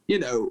 like,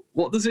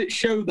 what does it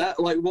show that?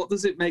 Like, what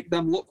does it make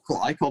them look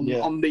like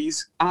on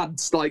these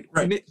ads? Like,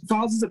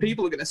 thousands of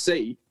people are going to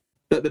see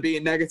that they're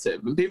being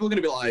negative, and people are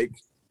going to be like,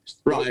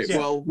 right,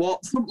 well,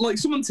 what? Like,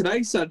 someone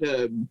today said,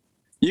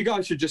 you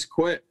guys should just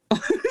quit.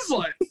 It's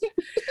like,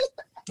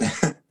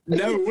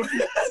 no.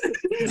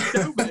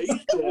 No, mate.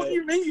 What do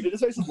you mean? It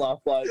just makes us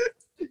laugh. Like,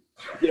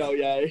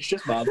 it's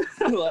just mad.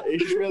 Like,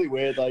 it's just really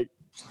weird. Like,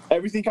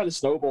 everything kind of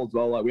snowballed as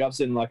well. Like, we have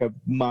seen like a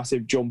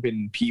massive jump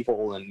in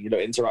people and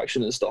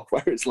interaction and stuff,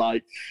 where it's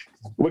like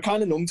we're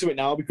kind of numb to it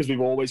now because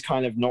we've always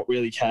kind of not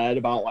really cared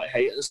about like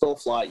hate and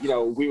stuff. Like,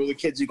 we were the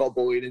kids who got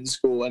bullied in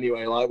school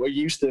anyway. Like, we're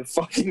used to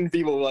fucking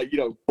people like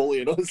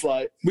bullying us.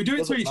 Like, we do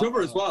it to each other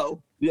as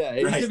well. Yeah,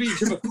 we give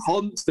each other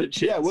constant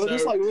shit. Yeah, we're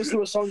just like, we listen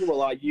to a song and we're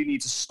like, you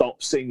need to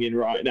stop singing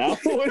right now.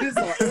 It's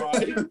like,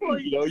 right,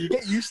 you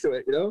get used to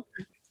it,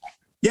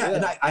 Yeah,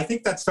 and I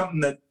think that's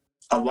something that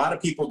a lot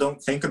of people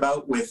don't think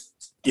about with,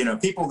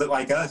 people that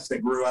like us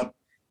that grew up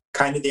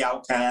kind of the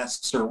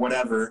outcasts or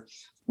whatever.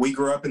 We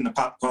grew up in the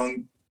pop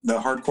punk, the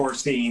hardcore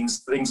scenes,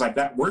 things like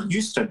that. We're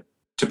used to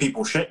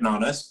people shitting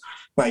on us.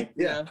 Like,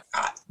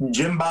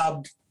 Jim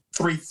Bob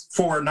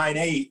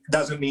 3498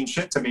 doesn't mean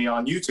shit to me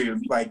on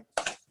YouTube. Like,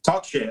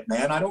 talk shit,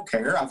 man. I don't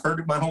care. I've heard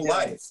it my whole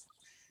life.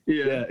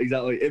 Yeah,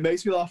 exactly. It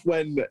makes me laugh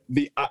when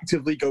they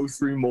actively go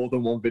through more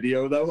than one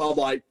video, though. I'm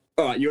like,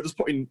 all right, you're just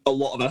putting a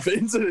lot of effort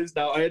into this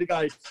now. I had a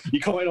guy, he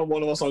commented on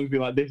one of our songs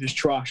being like, this is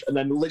trash, and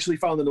then literally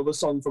found another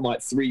song from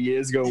like 3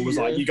 years ago and was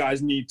like, you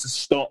guys need to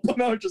stop.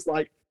 And I was just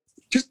like,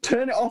 just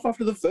turn it off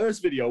after the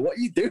first video. What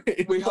are you doing?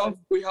 We have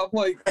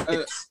like,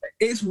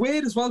 it's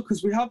weird as well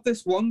because we have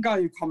this one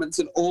guy who comments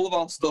on all of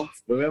our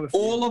stuff.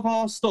 All of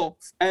our stuff,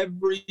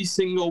 every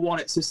single one,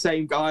 it's the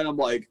same guy, and I'm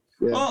like,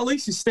 well, at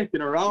least he's sticking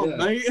around,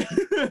 mate.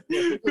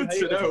 Good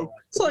to know.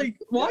 It's like,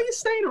 why are you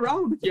staying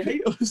around if you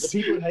hate us?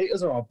 The people who hate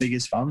us are our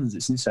biggest fans.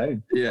 It's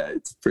insane. Yeah,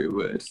 it's pretty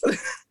weird.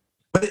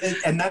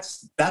 And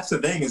that's the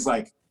thing is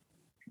like,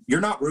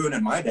 you're not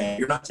ruining my day.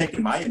 You're not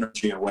taking my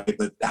energy away.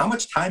 But how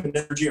much time and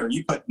energy are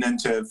you putting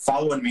into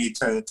following me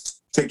to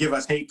give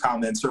us hate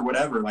comments or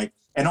whatever? Like,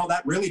 and all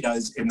that really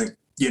does in the,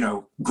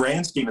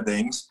 grand scheme of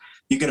things,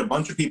 you get a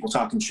bunch of people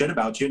talking shit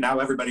about you. Now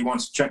everybody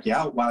wants to check you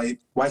out. Why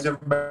is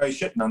everybody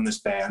shitting on this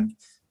band?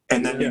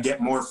 And then you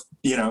get more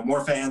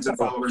fans and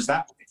followers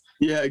that way.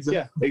 Yeah, exactly.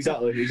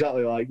 Yeah,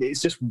 exactly. Like,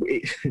 it's just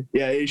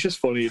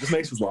funny. It just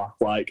makes us laugh.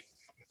 Like,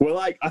 we're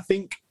like, I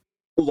think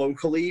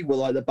locally, we're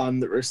like the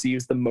band that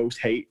receives the most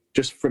hate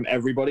just from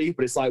everybody.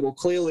 But it's like, well,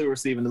 clearly we're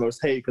receiving the most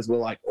hate because we're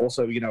like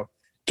also,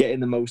 getting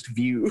the most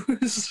views.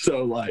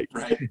 So like,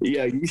 right.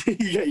 Yeah, you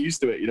get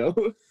used to it,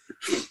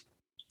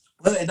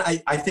 Well, and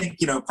I think,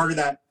 part of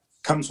that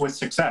comes with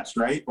success,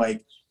 right?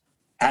 Like,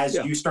 as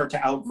you start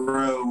to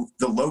outgrow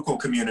the local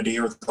community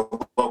or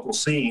the local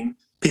scene,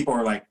 people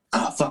are like,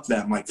 fuck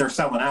them. Like, they're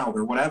selling out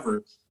or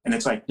whatever. And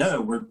it's like,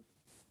 no,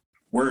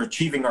 we're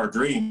achieving our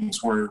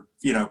dreams. We're,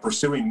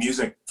 pursuing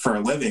music for a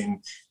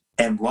living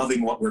and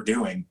loving what we're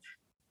doing.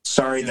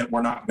 Sorry that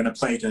we're not going to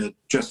play to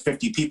just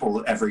 50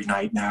 people every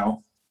night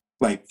now.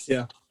 Like,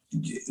 the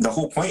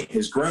whole point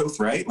is growth,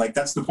 right? Like,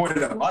 that's the point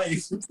of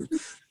life.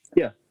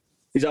 Yeah,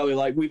 exactly.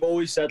 Like, we've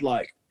always said,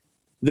 like,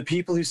 the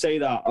people who say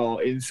that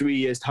are in 3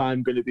 years'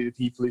 time going to be the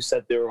people who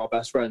said they were our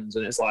best friends.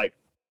 And it's like,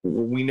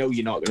 we know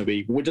you're not going to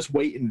be. We're just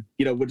waiting.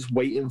 We're just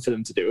waiting for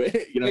them to do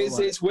it.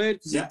 It's weird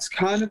because it's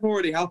kind of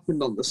already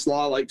happened on the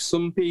sly. Like,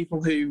 some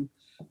people who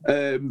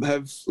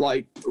have,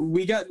 like,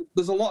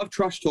 there's a lot of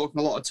trash talk and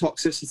a lot of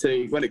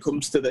toxicity when it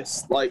comes to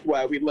this, like,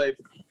 where we live.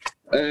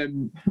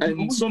 And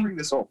some bring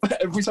this up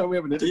every time we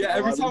have an interview. Yeah,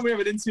 every time we have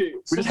an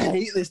interview, we just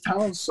hate this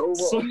town so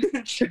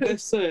much.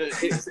 It's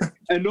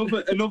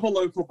another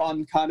local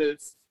band kind of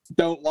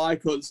don't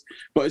like us,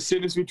 but as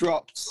soon as we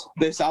dropped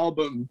this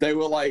album, they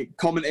were like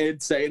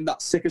commented saying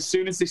that's sick. As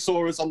soon as they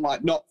saw us on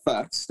like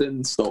Knotfest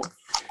and stuff,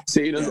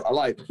 seeing us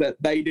like that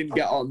they didn't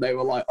get on, they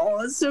were like,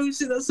 "Oh, that's so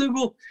sick, that's so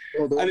cool."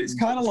 And it's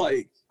kind of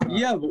like,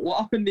 yeah, but what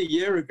happened a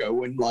year ago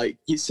when like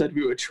you said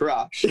we were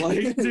trash?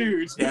 Like,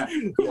 dude,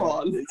 come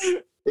on.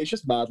 It's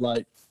just mad,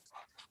 like,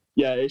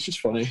 yeah, it's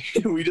just funny.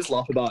 We just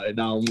laugh about it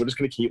now, and we're just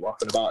gonna keep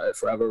laughing about it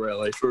forever,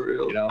 really, for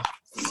real,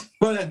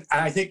 But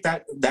I think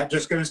that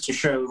just goes to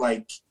show,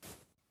 like,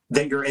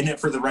 that you're in it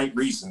for the right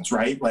reasons,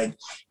 right? Like,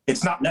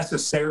 it's not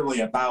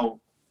necessarily about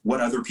what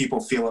other people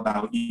feel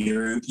about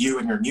you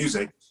and your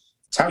music.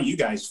 It's how you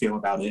guys feel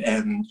about it,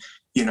 and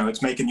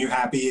it's making you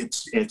happy.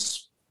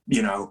 It's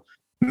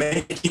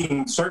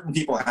making certain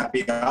people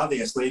happy,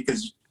 obviously,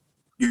 because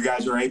you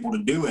guys are able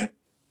to do it.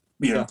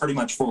 Pretty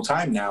much full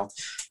time now,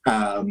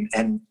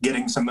 and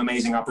getting some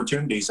amazing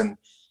opportunities. And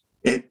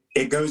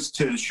it goes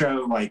to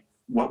show, like,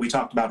 what we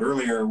talked about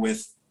earlier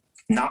with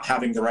not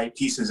having the right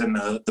pieces in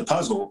the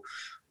puzzle.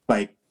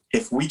 Like,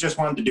 if we just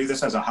wanted to do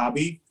this as a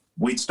hobby,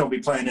 we'd still be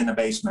playing in a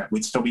basement.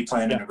 We'd still be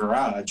playing in a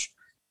garage,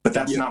 but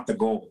that's not the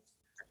goal.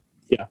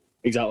 Yeah,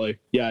 exactly.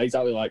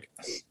 Like,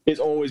 it's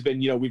always been,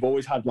 we've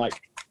always had, like,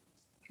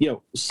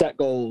 set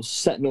goals,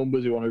 set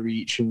numbers we want to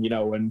reach, and,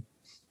 and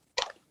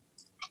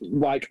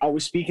like, I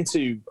was speaking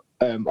to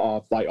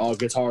our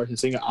guitarist and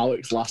singer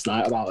Alex last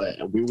night about it,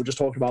 and we were just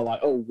talking about, like,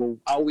 oh, well,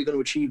 how are we going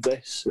to achieve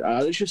this?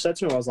 I just said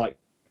to him, I was like,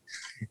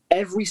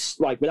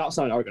 without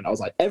sounding arrogant, I was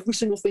like, every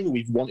single thing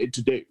we've wanted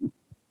to do,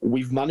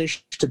 we've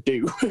managed to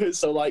do.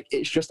 So, like,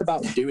 it's just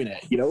about doing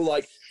it,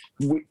 like,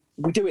 we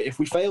do it. If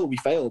we fail, we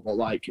fail, but,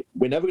 like,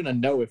 we're never going to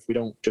know if we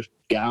don't just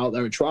get out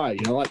there and try,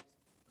 like,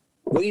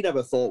 we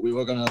never thought we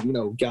were going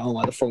to, get on,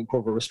 like, the front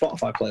cover of a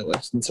Spotify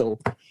playlist until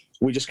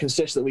we just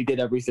consistently did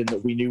everything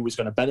that we knew was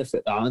going to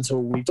benefit that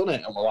until we've done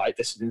it. And we're like,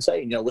 this is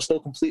insane. We're still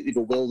completely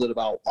bewildered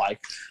about, like,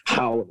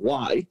 how and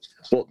why.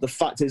 But the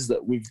fact is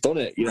that we've done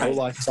it, right.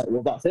 Like, it's like,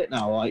 well, that's it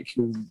now. Like,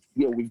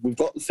 we've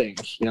got the thing,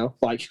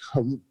 Like,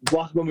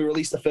 when we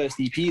released the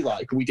first EP,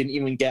 like, we didn't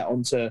even get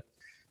onto,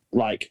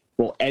 like,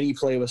 well, any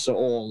playlist at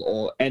all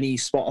or any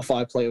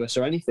Spotify playlist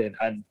or anything.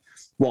 And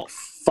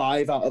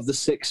 5 out of the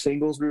 6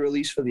 singles we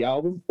released for the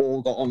album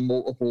all got on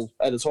multiple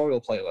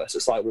editorial playlists.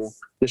 It's like, well,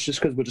 it's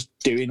just because we're just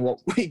doing what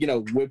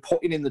we're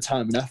putting in the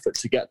time and effort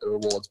to get the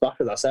rewards back.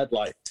 As I said,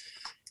 like,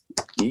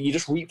 you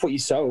just reap what you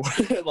sow.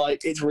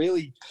 Like, it's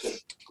really,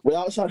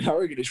 without sounding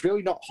arrogant, it's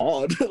really not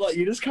hard. Like,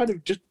 you just kind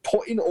of just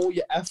put in all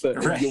your effort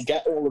and you'll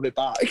get all of it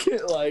back.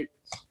 Like,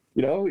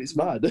 it's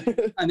mad.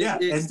 And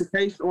it's the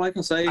case, like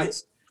I say,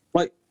 it's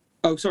like,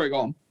 oh, sorry,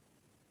 go on.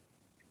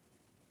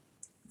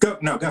 Go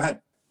ahead.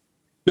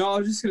 No, I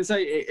was just going to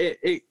say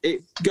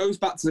it goes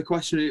back to the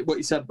question what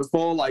you said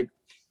before, like,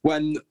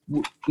 when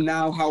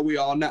now how we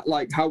are now,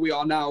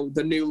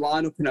 the new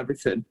lineup and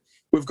everything.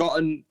 We've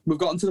gotten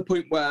to the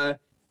point where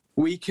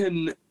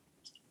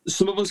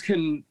some of us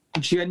can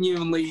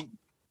genuinely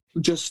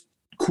just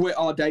quit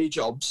our day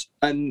jobs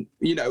and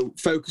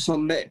focus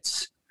on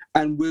this,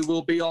 and we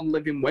will be on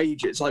living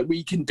wages. Like,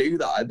 we can do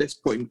that at this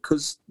point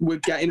because we're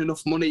getting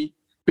enough money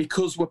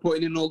because we're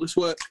putting in all this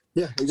work.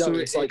 Yeah,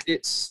 exactly. So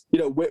it's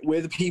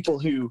we're the people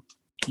who,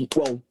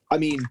 well, I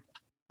mean,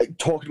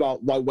 talking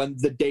about, like, when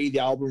the day the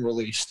album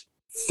released,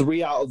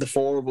 3 out of the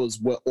 4 of us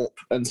were up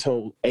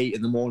until 8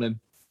 in the morning,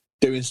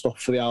 doing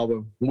stuff for the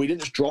album. We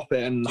didn't just drop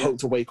it and hope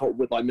to wake up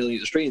with like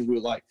millions of streams. We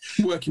were like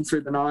working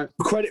through the night.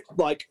 Credit,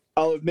 like,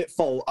 I'll admit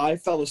fault, I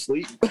fell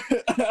asleep.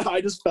 I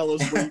just fell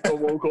asleep and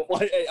woke up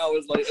like 8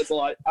 hours later. So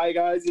like, hi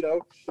guys, you know,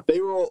 they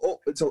were all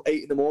up until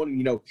 8 in the morning,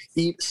 you know,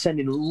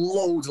 sending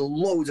loads and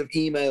loads of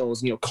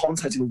emails, you know,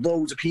 contacting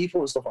loads of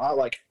people and stuff like that,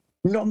 like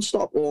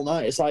non-stop all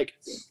night. It's like,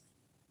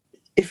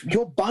 if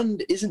your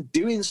band isn't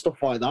doing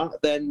stuff like that,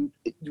 then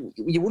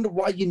you wonder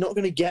why you're not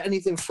going to get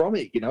anything from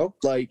it, you know?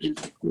 Like,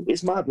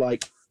 it's mad.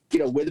 Like, you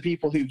know, we're the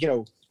people who, you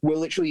know, we're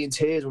literally in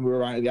tears when we were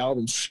writing the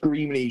album,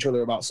 screaming at each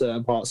other about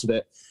certain parts of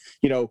it,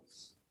 you know,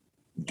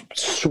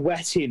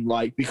 sweating,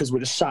 like, because we're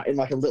just sat in,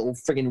 like, a little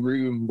frigging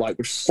room, like,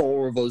 with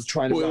 4 of us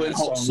trying to write a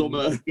hot song,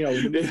 summer. you know,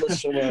 in the middle of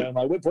summer, and,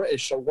 like, we're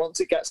British, so once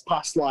it gets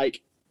past,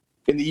 like,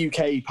 in the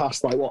UK,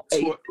 past, like, what,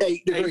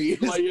 8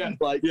 degrees? Like, yeah.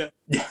 Like,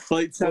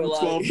 Like 10, Well,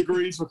 12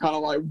 degrees, we're kind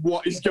of like,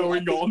 what is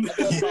going on?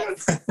 About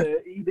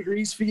 30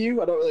 degrees for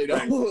you? I don't really know.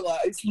 Right. Like,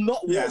 it's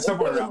not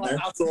somewhere around like, there.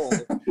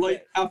 at all.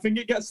 Like, I think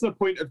it gets to the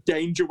point of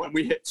danger when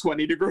we hit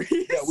 20 degrees.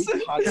 Yeah, we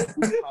panic.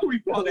 We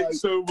panic Like,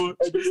 so much.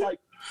 and it's like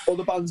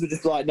other bands are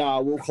just like, nah,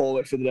 we'll call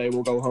it for the day.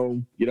 We'll go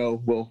home. You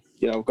know, we'll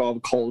go have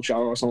a cold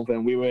shower or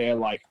something. We were here,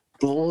 like,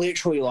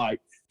 literally like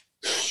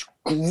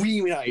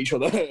screaming at each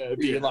other,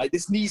 being like,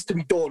 this needs to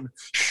be done.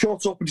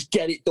 Shut up and just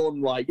get it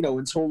done. Like, you know,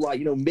 until like,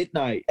 you know,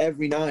 midnight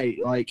every night.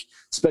 Like,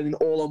 spending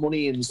all our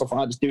money and stuff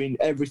like that, just doing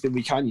everything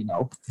we can, you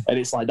know. And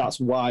it's like, that's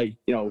why,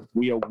 you know,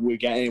 we're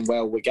getting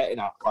where we're getting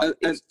at. Like,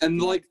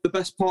 and like the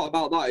best part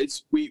about that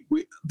is we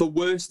the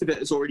worst of it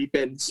has already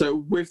been. So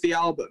with the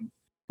album,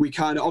 we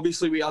kind of,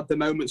 obviously we had the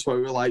moments where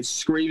we were like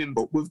screaming,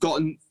 but we've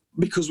gotten,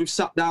 because we've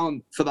sat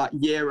down for that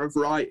year of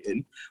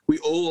writing, we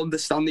all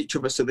understand each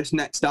other. So this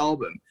next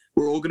album,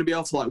 we're all going to be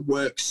able to like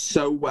work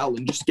so well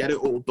and just get it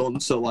all done.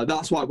 So like,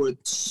 that's why we're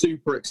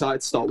super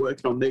excited to start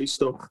working on new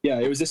stuff. yeah,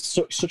 it was just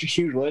such a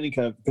huge learning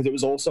curve, because it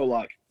was also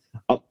like,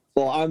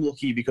 well, I'm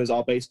lucky because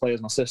our bass player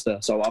is my sister,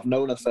 so I've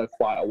known her for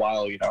quite a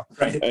while, you know.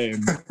 Right.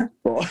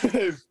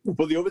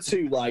 But the other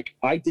two, like,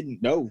 I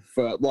didn't know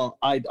for, well,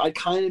 I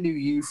kind of knew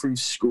you through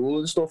school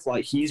and stuff.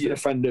 Like, he's been a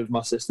friend of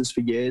my sister's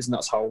for years, and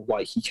that's how,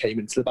 like, he came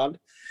into the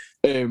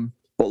band.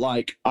 But,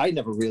 like, I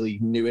never really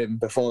knew him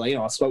before. You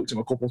know, I spoke to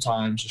him a couple of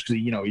times just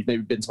because, you know, he'd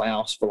maybe been to my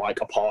house for,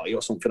 like, a party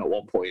or something at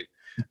one point,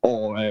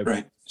 or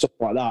something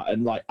like that.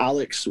 And, like,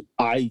 Alex,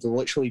 I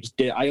literally just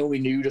did, I only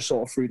knew just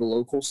sort of through the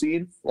local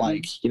scene.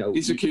 Like, you know.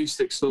 His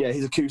acoustic stuff. Yeah,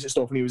 his acoustic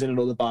stuff, and he was in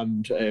another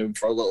band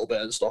for a little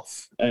bit and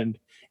stuff. And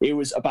it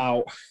was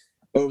about,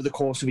 over the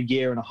course of a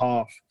year and a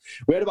half,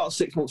 we had about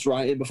 6 months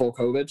writing before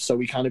COVID, so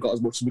we kind of got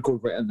as much as we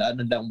could written then,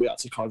 and then we had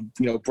to kind of,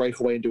 you know, break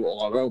away and do it all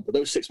on our own. But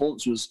those 6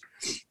 months was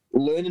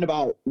learning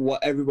about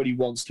what everybody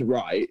wants to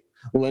write,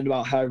 learning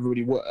about how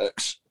everybody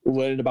works,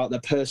 learning about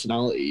their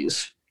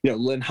personalities, you know,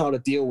 learn how to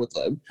deal with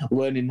them,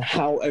 learning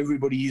how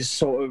everybody's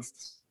sort of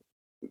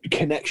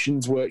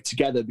connections work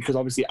together, because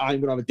obviously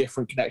I'm going to have a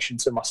different connection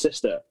to my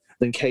sister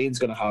than Kane's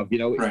going to have, you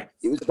know.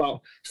 It was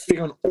about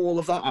figuring all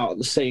of that out at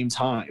the same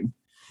time.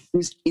 It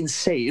was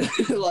insane.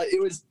 Like,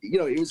 it was, you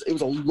know, it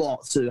was a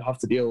lot to have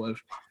to deal with.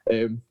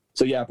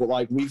 So yeah, but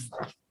like we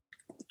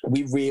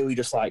really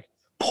just like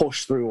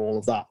pushed through all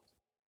of that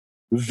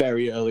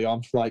very early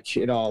on, like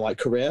in our like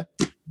career.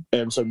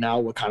 So now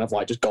we're kind of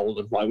like just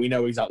golden. Like, we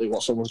know exactly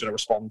what someone's going to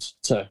respond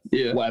to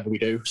whatever we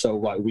do. So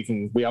like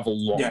we have a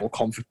lot more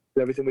confidence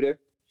in everything we do.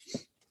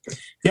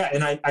 Yeah,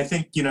 and I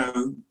think, you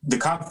know, the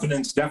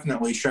confidence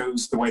definitely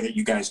shows the way that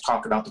you guys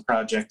talk about the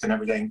project and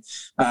everything.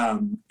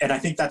 And I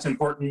think that's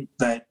important,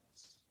 that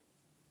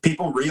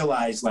people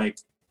realize, like,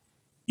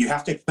 you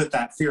have to put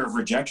that fear of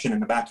rejection in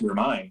the back of your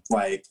mind.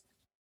 Like,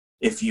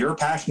 if you're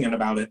passionate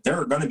about it,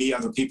 there are going to be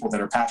other people that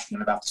are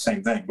passionate about the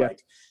same thing. Yeah.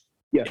 Like,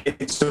 yeah,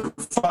 it's a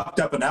fucked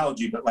up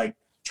analogy, but like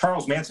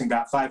Charles Manson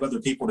got 5 other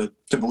people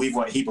to believe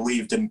what he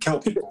believed and kill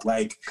people.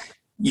 Like,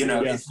 you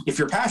know, if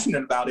you're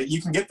passionate about it,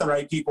 you can get the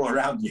right people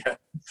around you.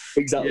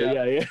 Exactly.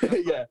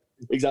 Yeah.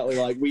 Exactly.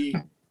 Like, we,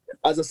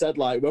 as I said,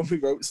 like when we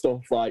wrote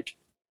stuff, like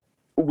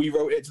we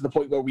wrote it to the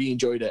point where we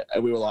enjoyed it,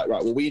 and we were like,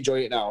 right, well, we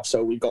enjoy it now,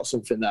 so we've got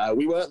something there.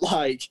 We weren't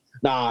like,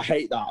 nah, I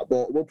hate that,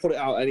 but we'll put it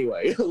out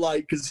anyway.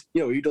 Like, because,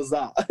 you know, who does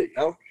that? You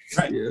know?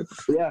 Right.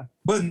 Yeah.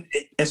 But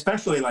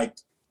especially like,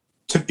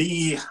 to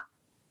be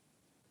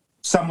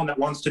someone that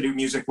wants to do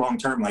music long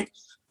term, like,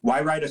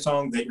 why write a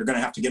song that you're going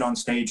to have to get on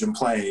stage and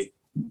play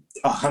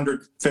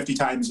 150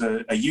 times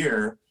a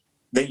year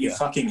that you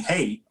fucking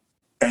hate,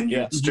 and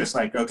it's just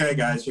like, okay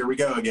guys, here we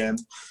go again.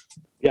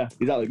 Yeah,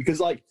 exactly. Because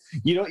like,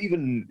 you don't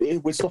even,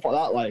 with stuff like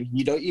that, like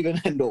you don't even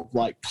end up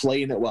like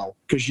playing it well,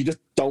 because you just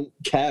don't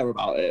care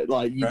about it.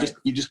 Like, you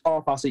just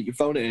pass it, you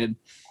phone it in, and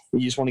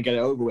you just want to get it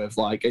over with.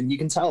 Like, and you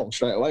can tell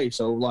straight away.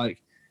 So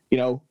like, you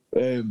know,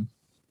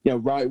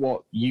 write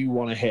what you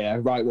want to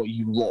hear, write what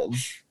you love,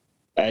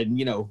 and,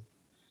 you know,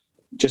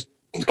 just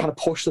kind of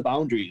push the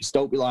boundaries.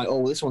 Don't be like, oh,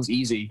 well, this one's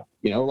easy.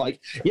 You know, like,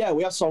 yeah,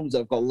 we have songs that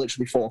have got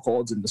literally 4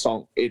 chords in the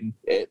song in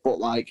it, but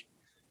like,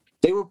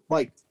 they were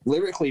like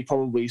lyrically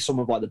probably some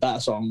of like the better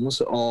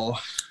songs. Or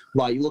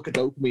like, you look at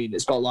Dopamine,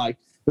 it's got like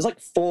there's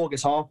like 4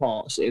 guitar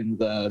parts in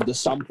the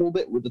sample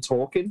bit with the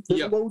talking.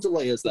 There's loads of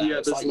layers there. Yeah,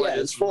 it's like,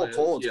 there's 4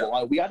 chords, but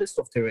like we added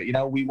stuff to it. You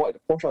know, we wanted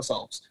to push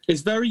ourselves.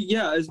 It's very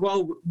as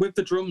well with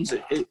the drums.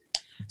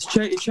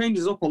 It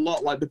changes up a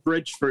lot. Like the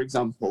bridge, for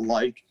example,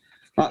 like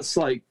that's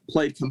like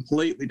played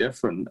completely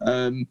different.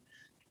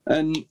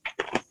 And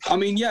I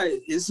mean,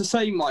 it's the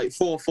same like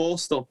 4/4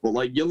 stuff, but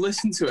like you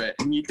listen to it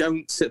and you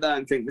don't sit there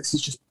and think this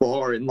is just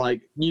boring.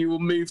 Like you will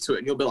move to it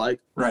and you'll be like,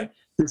 right.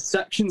 There's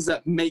sections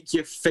that make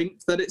you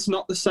think that it's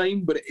not the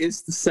same, but it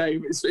is the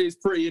same. It's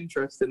pretty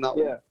interesting that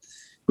one.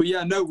 But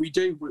no, we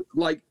do.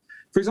 Like,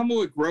 for example,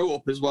 with Grow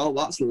Up as well,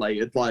 that's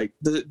layered. Like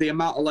the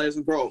amount of layers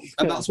of Grow Up,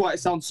 and that's why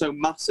it sounds so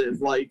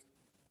massive. Like,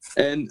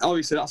 and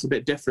obviously that's a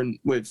bit different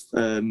with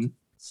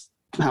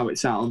how it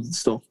sounds and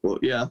stuff.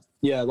 But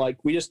like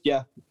we just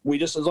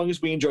as long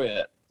as we enjoy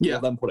it,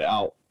 we'll then put it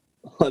out.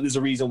 There's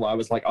a reason why I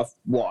was like, a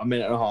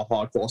minute and a half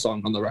hardcore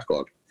song on the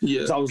record.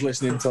 Because I was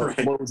listening to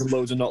loads and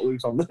loads of Not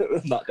Loose on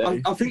that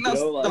day. I think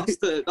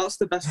that's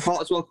the best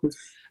part as well. Because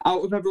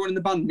out of everyone in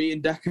the band, me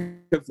and Deck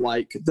have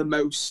like the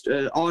most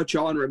our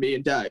genre. Me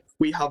and Deck,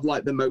 we have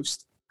like the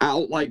most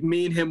out. Like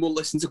me and him will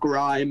listen to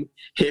grime,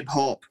 hip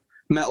hop,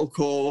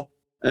 metalcore,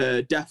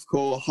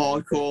 deathcore,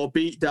 hardcore,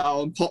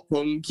 beatdown, pop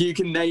punk. You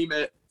can name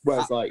it.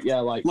 Whereas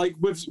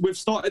we've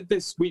started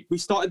this we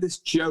started this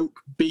joke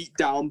beat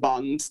down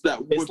band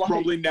that we're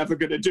probably never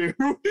gonna do.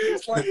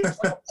 It's like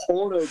a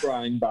porno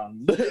grind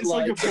band. It's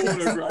like a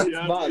porno grind,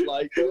 yeah. Mad,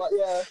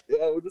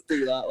 we'll just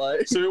do that.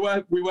 Like, so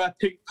we wear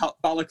pink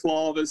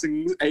balaclavas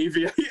and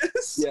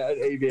aviators. Yeah,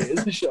 and aviators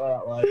and shit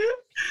like that. Like,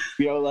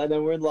 and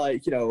then we're in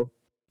like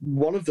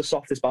one of the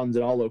softest bands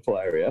in our local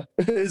area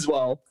as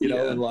well,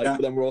 but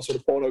then we're also the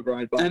porno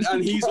grind band.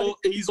 And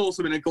he's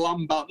also in a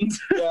glam band.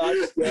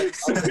 So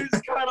it's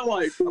kind of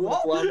like,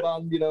 what?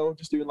 Glam band,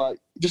 just doing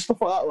just stuff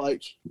like that.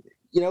 Like,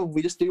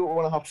 we just do what we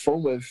want to have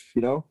fun with,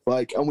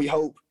 and we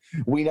hope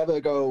we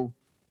never go,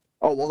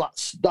 oh, well,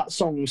 that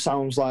song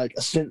sounds like a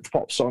synth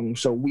pop song,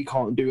 so we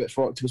can't do it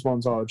for Octopus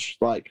Montage.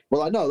 Like,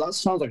 no, that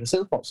sounds like a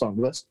synth pop song.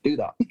 Let's do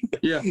that.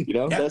 Yeah.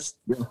 That's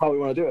how we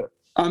want to do it.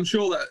 I'm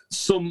sure that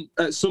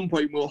at some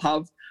point we'll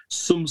have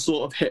some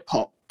sort of hip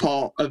hop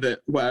part of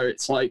it where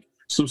it's like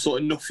some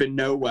sort of nothing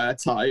nowhere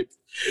type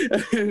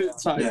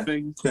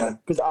thing. Yeah.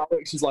 Because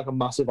Alex is like a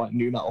massive like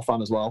nu metal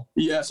fan as well.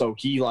 Yeah. So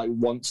he like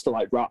wants to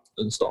like rap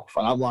and stuff,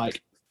 and I'm like,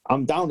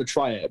 I'm down to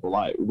try it, but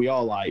like we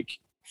are like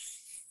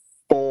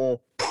 4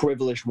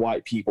 privileged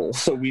white people,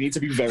 so we need to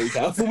be very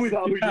careful with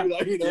how we do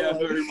that. Yeah,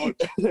 very much.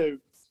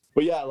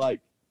 But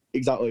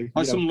exactly.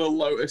 Like some Lil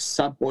Lotus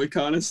sad boy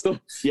kind of stuff.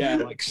 Yeah,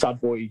 like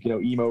sad boy,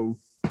 emo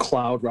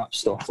cloud rap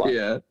stuff. Like,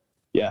 yeah.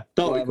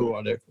 That'll be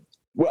cool.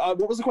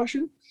 What was the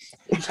question?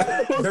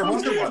 There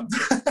wasn't one.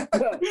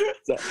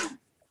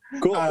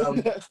 Cool.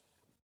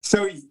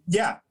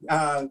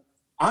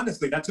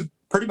 Honestly, that's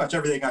pretty much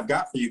everything I've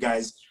got for you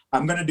guys.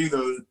 I'm going to do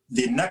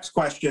the next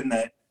question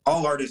that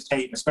all artists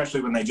hate,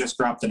 especially when they just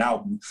dropped an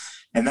album,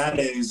 and that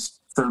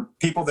is for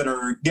people that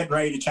are getting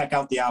ready to check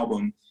out the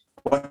album.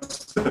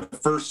 What's the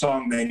first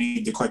song they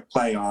need to click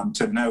play on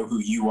to know who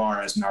you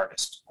are as an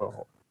artist?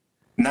 Oh.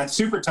 And that's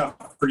super tough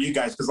for you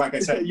guys because, like I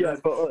said,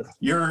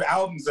 your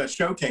album's a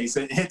showcase.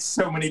 It hits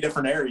so many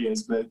different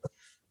areas. But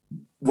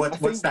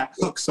what's that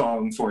hook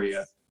song for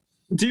you?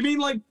 Do you mean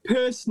like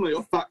personally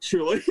or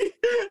factually?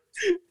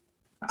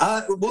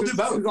 We'll do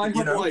both.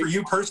 For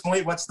you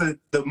personally, what's the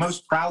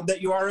most proud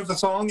that you are of the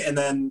song, and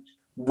then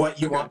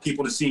what you want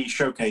people to see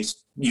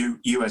showcase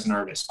you as an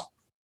artist?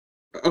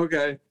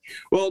 Okay.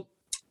 Well,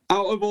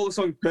 out of all the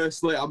songs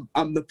personally,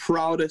 I'm the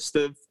proudest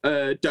of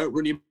Don't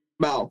Run Your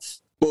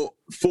Mouth. But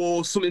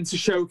for something to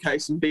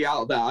showcase and be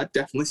out there, I'd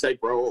definitely say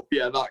Grow Up.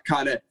 Yeah, that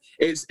kind of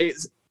it's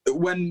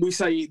when we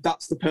say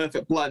that's the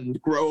perfect blend,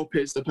 Grow Up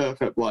is the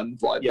perfect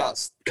blend. Like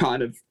that's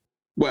kind of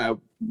where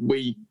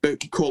we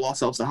call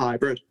ourselves a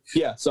hybrid.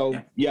 Yeah. So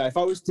if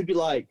I was to be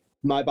like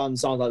my band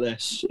sounds like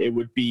this, it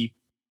would be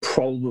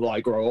probably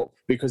like Grow Up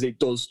because it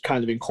does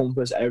kind of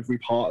encompass every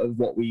part of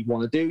what we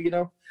want to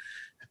do,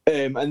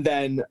 And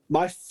then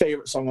my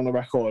favorite song on the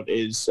record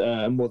is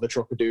Mother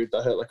Trucker Dude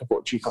That Hurt Like a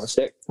Butt Cheek on a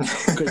Stick.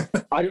 Because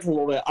I just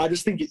love it. I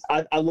just think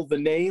I love the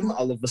name.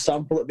 I love the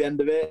sample at the end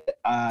of it.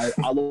 I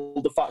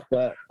love the fact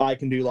that I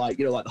can do like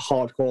the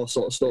hardcore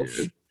sort of stuff,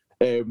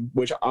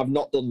 which I've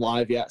not done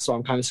live yet. So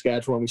I'm kind of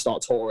scared for when we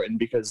start touring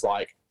because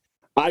like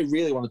I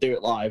really want to do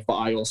it live, but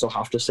I also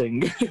have to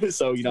sing.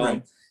 So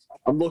right.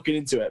 I'm looking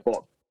into it.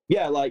 But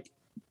yeah, like.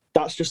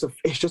 It's just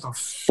a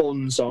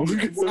fun song.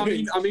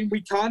 I mean,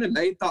 we kind of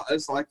made that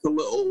as like a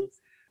little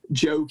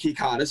jokey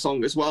kind of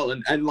song as well,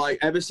 and like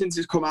ever since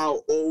it's come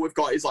out, all we've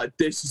got is like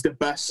this is the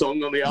best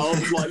song on the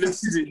album. Like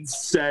this is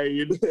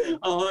insane.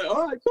 I'm like,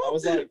 all right, cool. I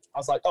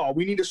was like, oh,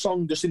 we need a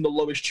song just in the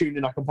lowest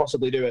tuning I can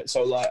possibly do it.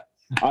 So like,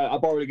 I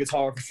borrowed a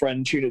guitar of a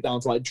friend, tuned it down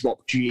to like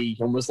drop G,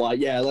 and was like,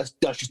 yeah, let's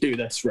just do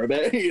this for a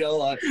bit,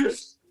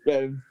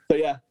 So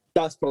yeah,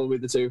 that's probably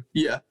the two.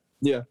 Yeah.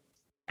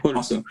 100%.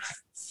 Awesome.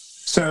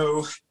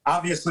 So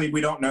obviously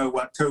we don't know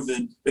what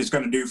COVID is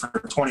going to do for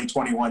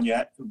 2021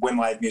 yet, when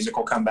live music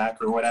will come back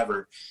or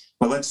whatever.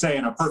 But let's say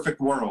in a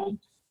perfect world,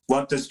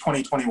 what does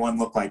 2021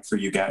 look like for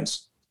you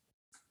guys?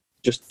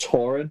 Just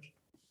touring.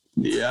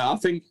 Yeah, I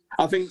think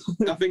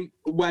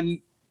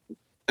when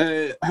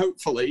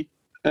hopefully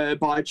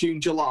by June,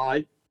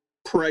 July,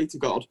 pray to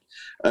God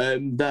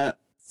that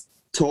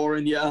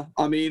touring. Yeah,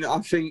 I mean, I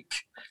think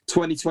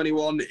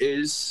 2021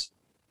 is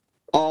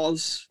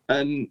ours,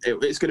 and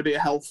it's going to be a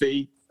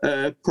healthy,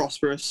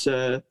 prosperous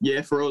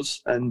year for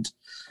us. And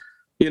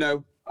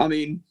I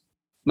mean,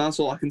 that's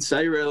all I can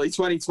say really.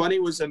 2020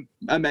 was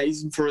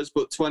amazing for us,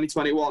 but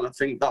 2021, I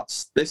think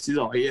this is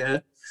our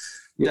year.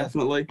 Yeah.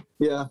 Definitely.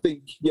 Yeah, I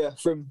think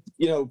from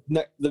in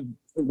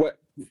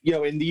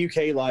the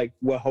UK, like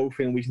we're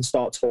hoping we can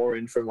start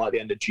touring from like the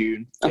end of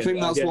June. I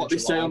think that's what they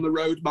say on the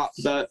roadmap,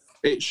 that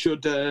it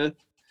should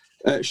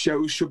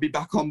shows should be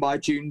back on by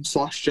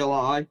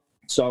June/July.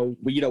 So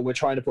we're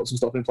trying to put some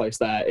stuff in place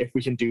there. If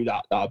we can do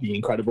that, that'd be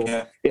incredible.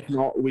 Yeah. If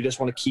not, we just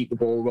want to keep the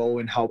ball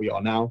rolling how we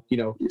are now.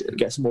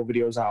 Get some more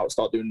videos out,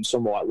 start doing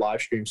some more like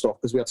live stream stuff,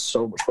 because we had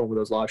so much fun with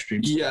those live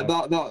streams. Yeah,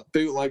 that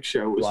bootleg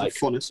show was like the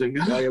funnest thing.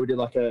 Yeah, we did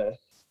like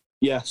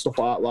stuff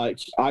like that. Like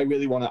I'm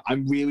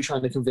really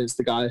trying to convince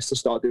the guys to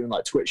start doing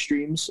like Twitch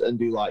streams and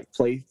do like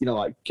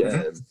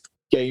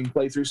game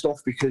playthrough stuff,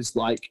 because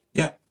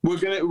we're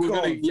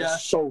gonna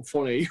so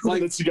funny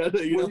like together.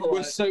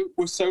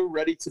 We're so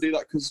ready to do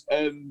that, because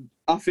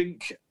I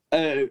think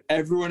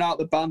everyone out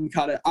the band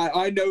kind of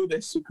I know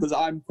this because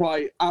I'm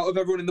quite out of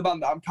everyone in the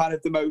band. I'm kind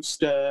of the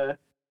most I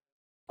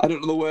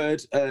don't know the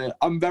word.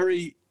 I'm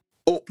very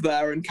up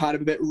there and kind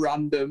of a bit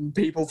random.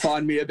 People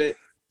find me a bit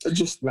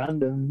just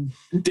random,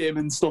 dim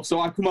and stuff. So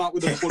I come out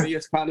with the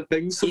funniest kind of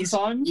things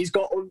sometimes. He's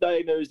got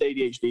undiagnosed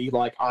ADHD.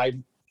 Like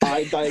I'm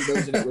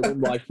diagnosing it with him.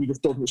 Like he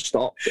just doesn't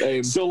stop.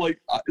 So like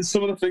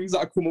some of the things that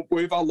I come up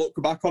with, I look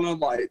back on and I'm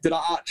like, did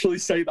I actually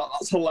say that?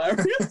 That's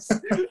hilarious.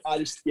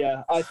 I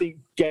think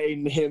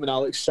getting him and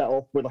Alex set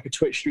up with like a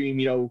Twitch stream.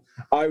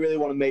 I really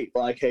want to make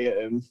like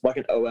an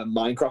OM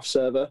Minecraft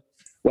server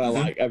where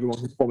like everyone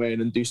can come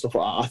in and do stuff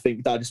like that. I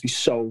think that'd just be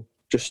so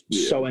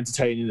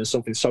entertaining and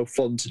something so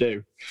fun to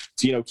do.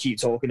 To keep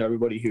talking to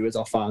everybody who is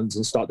our fans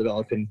and start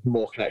developing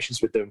more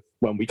connections with them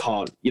when we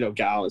can't get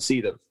out and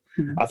see them.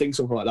 I think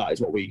something like that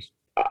is what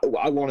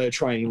I want to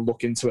try and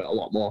look into it a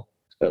lot more,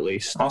 at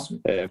least.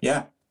 Awesome.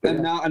 Yeah.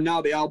 And now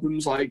the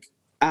album's like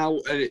out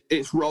and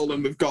it's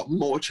rolling. We've got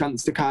more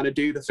chance to kind of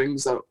do the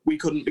things that we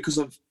couldn't because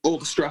of all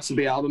the stress of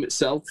the album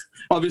itself.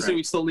 Obviously,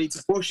 we still need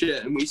to push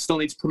it and we still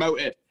need to promote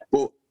it,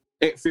 but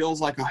it feels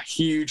like a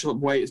huge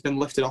weight has been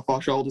lifted off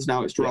our shoulders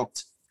now. It's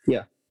dropped.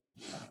 Yeah.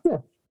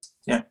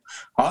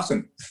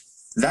 Awesome.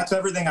 That's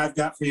everything I've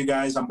got for you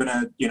guys. I'm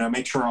gonna,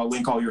 make sure I'll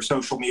link all your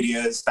social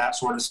medias, that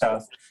sort of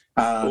stuff.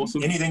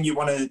 Awesome. Anything you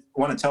want to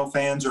tell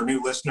fans or new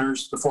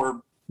listeners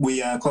before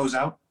we close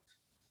out?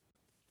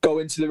 Go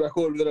into the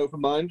record with an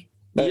open mind.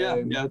 Yeah,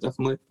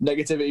 definitely.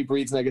 Negativity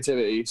breeds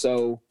negativity,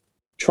 so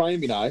try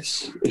and be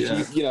nice.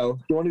 If you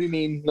want to be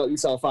mean, knock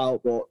yourself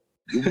out, but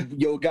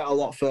you'll get a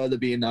lot further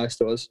being nice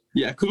to us.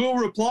 Yeah, because we'll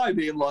reply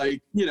being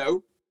like,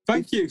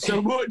 thank you so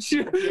much.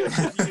 If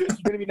you're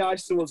going to be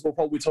nice to us, we'll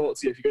probably talk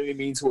to you. If you're going to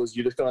be mean to us,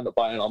 you're just going to end up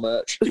buying our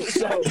merch. After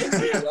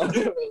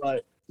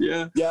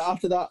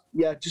that,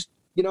 just,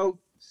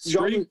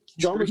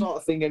 genres aren't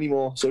a thing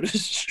anymore. So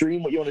just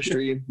stream what you want to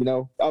stream,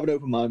 have an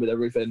open mind with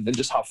everything and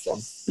just have fun.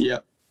 Yeah,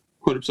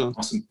 100%.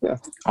 Awesome. Yeah.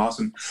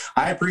 Awesome.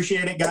 I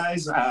appreciate it,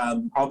 guys.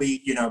 I'll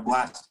be,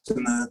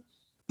 blasting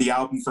the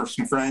album for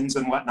some friends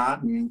and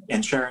whatnot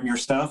and sharing your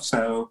stuff.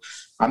 So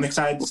I'm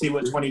excited to see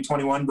what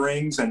 2021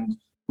 brings, and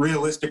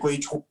realistically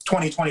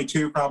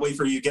 2022 probably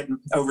for you getting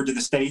over to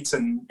the States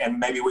and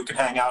maybe we could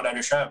hang out at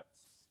a show.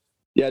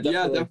 Yeah,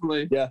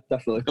 definitely.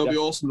 It'll be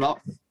awesome.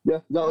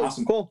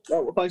 Awesome. Cool.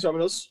 Well, thanks for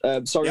having us.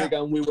 Sorry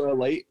again, we were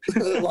late.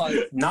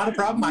 Not a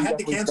problem. I had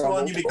to cancel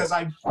on you because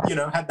I,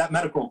 had that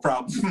medical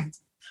problem.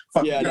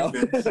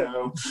 COVID,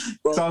 so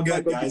it's all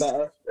good, guys.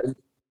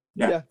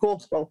 Yeah, cool.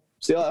 Well,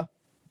 see you later.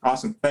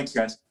 Awesome. Thanks,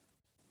 guys.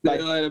 Bye.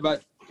 See you later. Bye.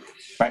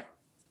 Bye.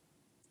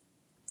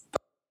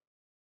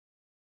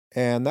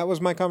 And that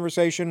was my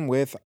conversation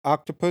with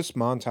Octopus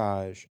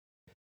Montage.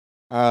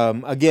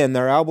 Again,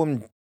 their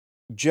album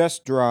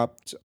just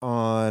dropped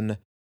on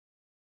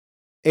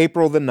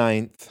April the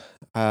 9th,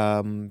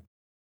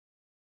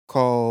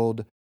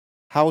 called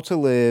How to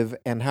Live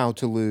and How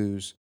to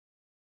Lose.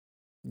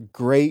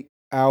 Great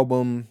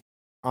album.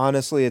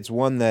 Honestly, it's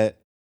one that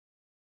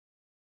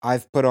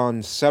I've put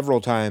on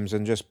several times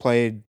and just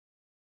played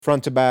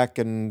front to back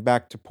and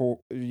back to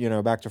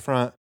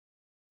front.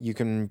 You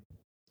can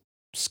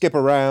skip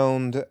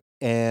around,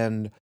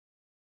 and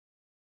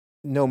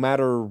no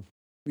matter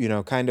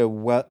kind of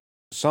what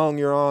song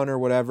you're on or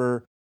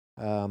whatever,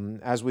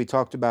 as we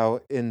talked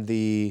about in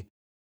the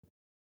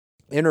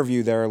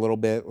interview there a little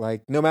bit,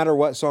 like no matter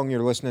what song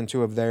you're listening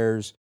to of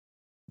theirs,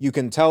 you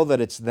can tell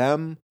that it's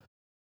them,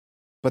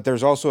 but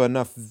there's also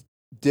enough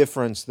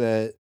difference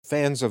that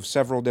fans of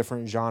several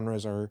different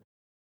genres are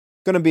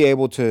going to be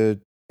able to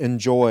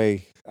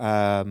enjoy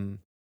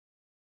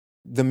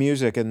the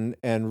music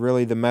and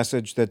really the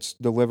message that's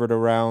delivered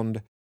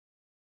around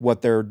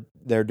what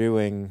they're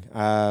doing.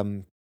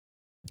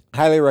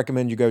 highly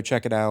recommend you go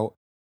check it out.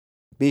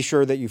 Be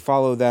sure that you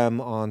follow them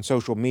on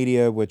social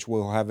media, which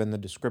we'll have in the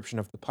description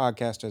of the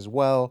podcast as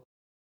well.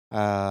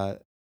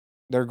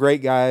 They're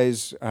great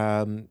guys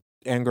and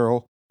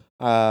girl.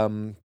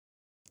 And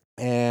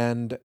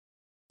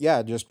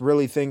yeah, just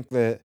really think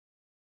that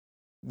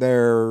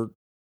they're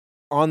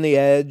on the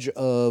edge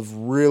of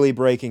really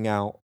breaking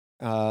out.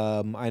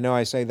 I know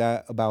I say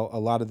that about a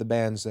lot of the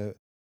bands that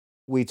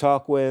we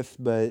talk with,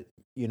 but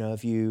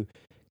if you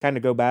kind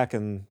of go back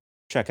and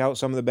check out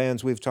some of the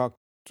bands we've talked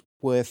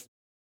with,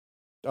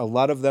 a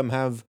lot of them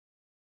have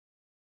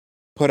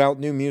put out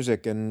new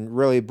music and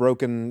really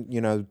broken,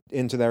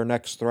 into their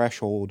next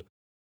threshold.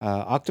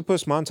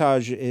 Octopus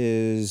Montage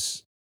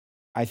is,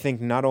 I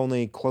think, not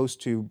only close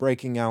to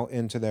breaking out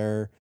into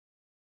their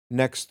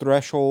next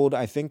threshold,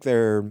 I think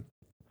they're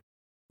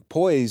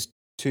poised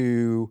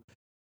to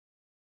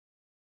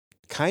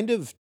kind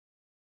of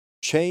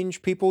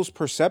change people's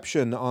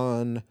perception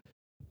on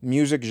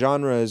music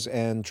genres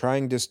and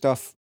trying to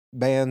stuff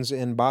bands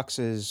in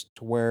boxes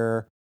to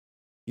where,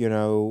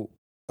 oh,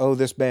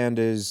 this band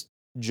is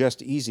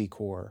just easy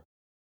core.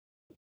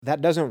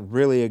 That doesn't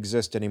really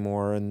exist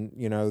anymore.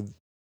 And,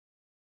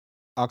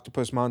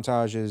 Octopus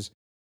Montage is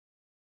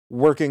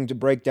working to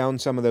break down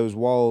some of those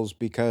walls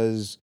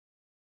because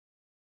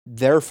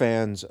they're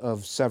fans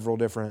of several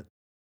different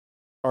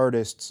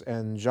artists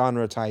and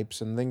genre types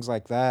and things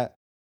like that.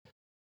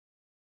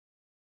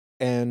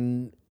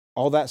 And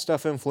all that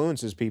stuff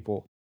influences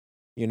people.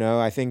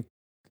 I think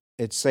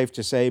it's safe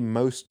to say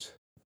most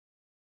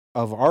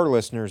of our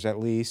listeners, at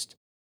least,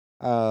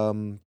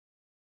 um,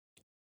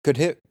 could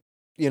hit,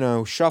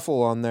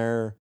 shuffle on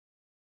their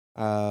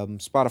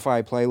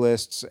Spotify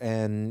playlists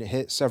and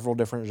hit several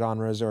different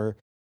genres. Or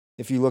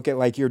if you look at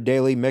like your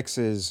daily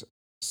mixes,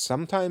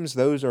 sometimes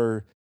those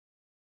are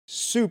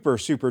super,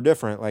 super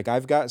different. Like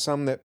I've got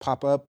some that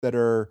pop up that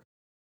are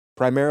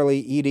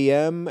primarily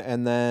EDM,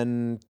 and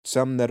then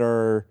some that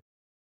are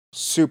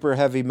super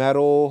heavy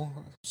metal,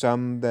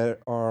 some that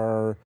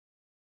are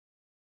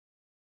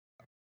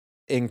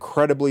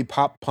incredibly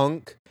pop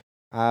punk,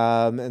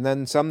 and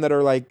then some that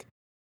are like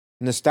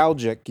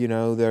nostalgic,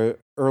 the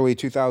early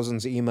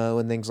 2000s emo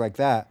and things like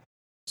that.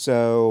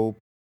 So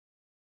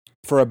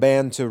for a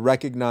band to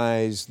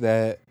recognize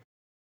that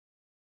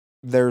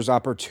there's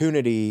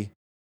opportunity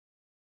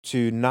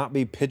to not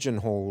be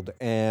pigeonholed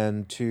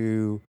and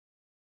to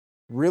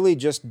really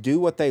just do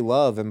what they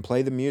love and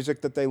play the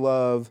music that they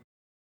love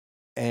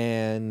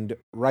and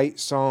write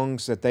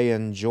songs that they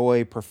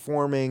enjoy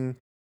performing,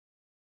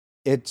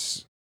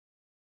 it's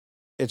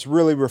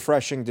really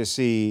refreshing to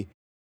see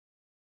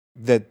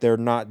that they're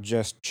not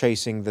just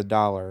chasing the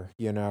dollar.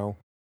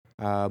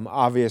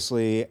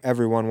 Obviously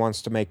everyone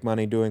wants to make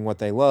money doing what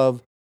they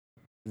love.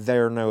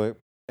 They're no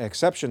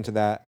exception to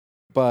that,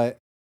 but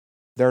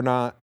they're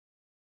not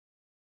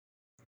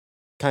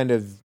kind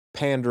of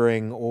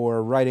pandering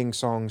or writing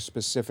songs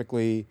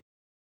specifically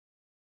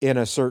in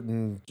a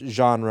certain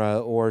genre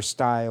or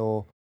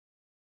style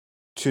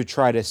to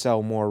try to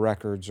sell more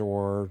records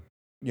or,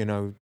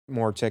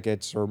 more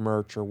tickets or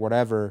merch or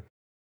whatever.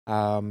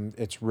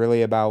 It's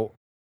really about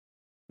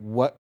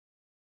what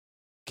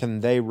can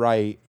they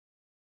write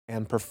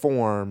and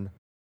perform,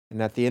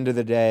 and at the end of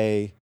the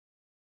day,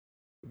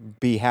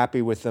 be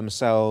happy with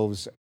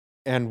themselves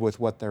and with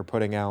what they're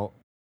putting out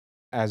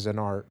as an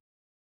art.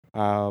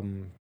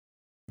 Um,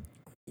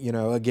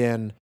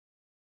 again,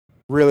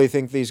 really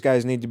think these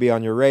guys need to be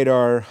on your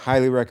radar.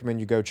 Highly recommend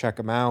you go check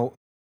them out.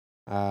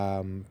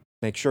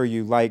 Make sure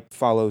you like,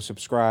 follow,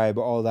 subscribe,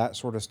 all that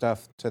sort of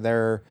stuff to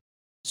their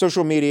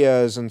social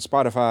medias and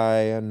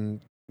Spotify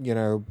and,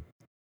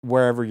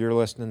 wherever you're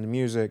listening to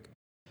music.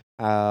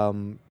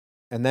 And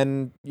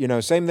then,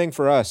 same thing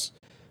for us.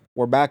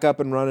 We're back up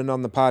and running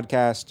on the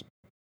podcast.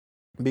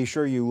 Be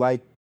sure you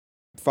like,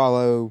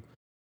 follow,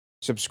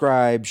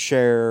 subscribe,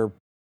 share,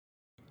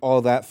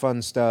 all that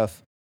fun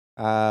stuff.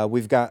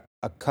 We've got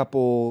a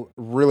couple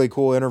really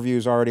cool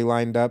interviews already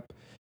lined up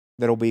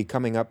that'll be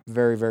coming up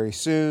very, very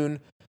soon.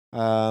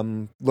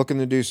 Looking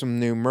to do some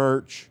new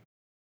merch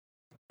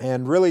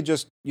and really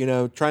just,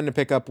 trying to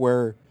pick up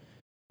where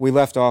we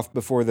left off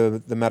before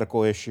the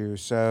medical issue.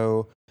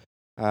 So,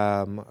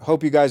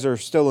 hope you guys are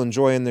still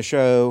enjoying the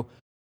show.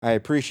 I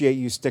appreciate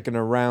you sticking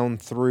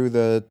around through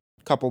the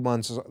couple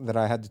months that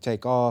I had to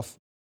take off.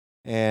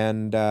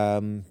 And,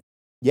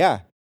 yeah,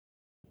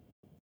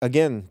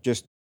 again,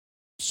 just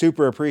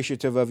super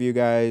appreciative of you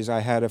guys.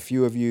 I had a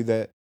few of you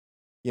that,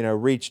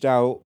 reached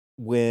out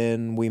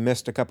when we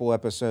missed a couple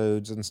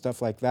episodes and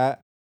stuff like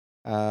that.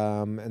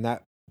 And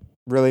that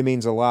really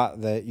means a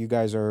lot that you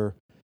guys are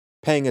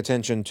paying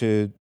attention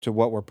to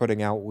what we're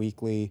putting out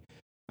weekly.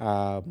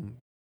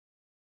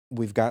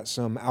 We've got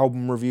some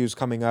album reviews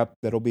coming up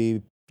that'll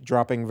be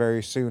dropping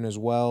very soon as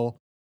well.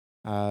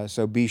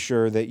 So be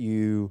sure that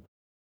you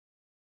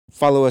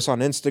follow us on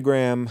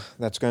Instagram.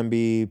 That's going to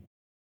be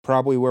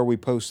probably where we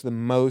post the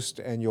most,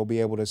 and you'll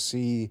be able to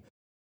see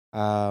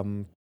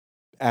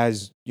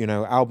as,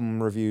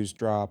 album reviews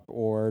drop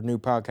or new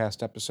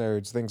podcast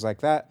episodes, things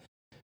like that.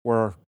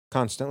 We're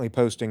constantly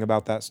posting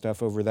about that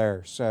stuff over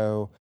there.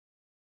 So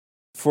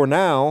for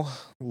now,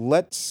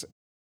 let's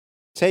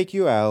take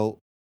you out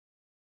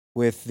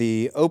with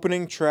the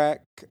opening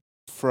track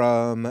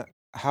from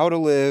How to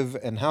Live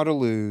and How to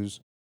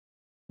Lose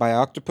by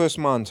Octopus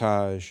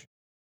Montage.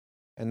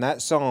 And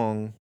that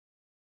song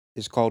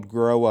is called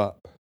Grow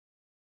Up.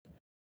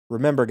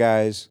 Remember,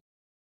 guys,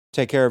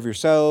 take care of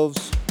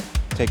yourselves,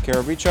 take care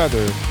of each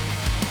other,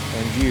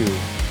 and you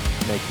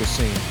make the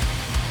scene.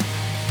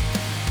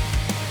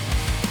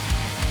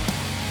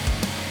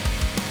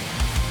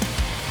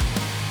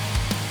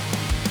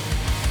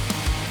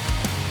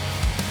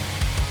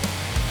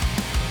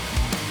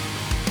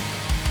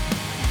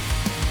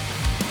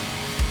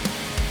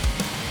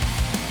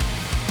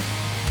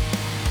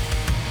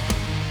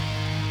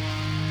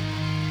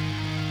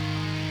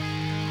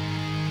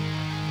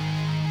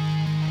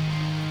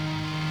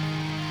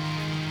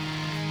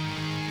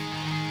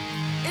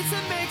 It's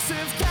a mix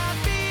of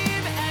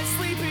caffeine and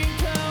sleeping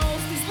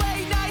pills. These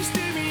late nights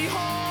do me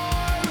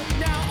harm.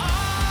 Now I'm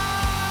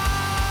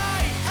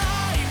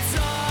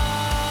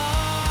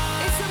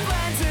done. It's a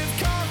blend of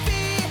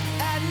coffee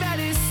and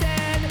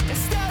medicine. And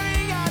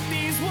staring at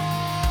these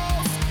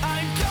walls,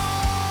 I'm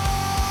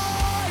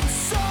gone,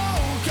 so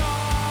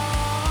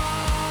gone.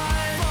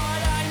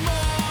 But I'm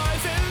more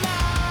than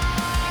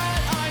that.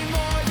 I'm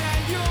more than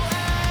you'll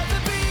ever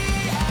be.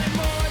 I'm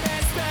more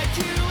than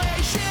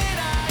speculation.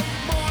 I'm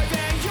more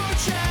than your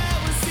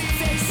jealousy.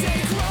 They say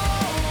grow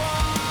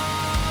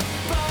up,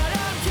 but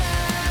I'm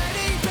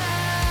getting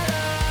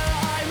better.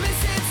 I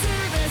listen to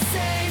the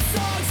same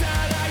songs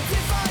that I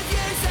did 5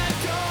 years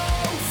ago.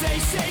 They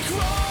say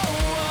grow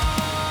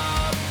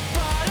up,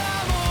 but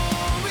I'm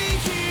only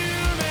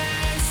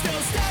human,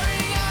 still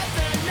staring at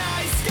the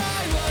night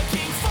sky,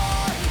 looking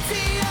for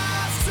the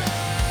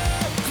afterglow.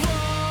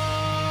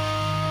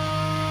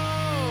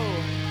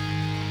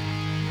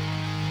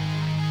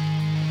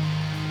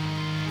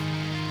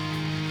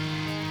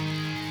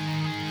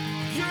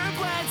 You're a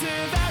blend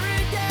of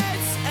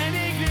arrogance and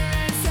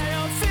ignorance. I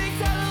don't think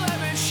that'll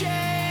ever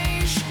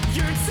change.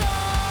 You're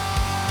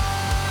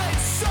done,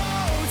 so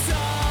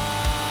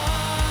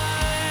done.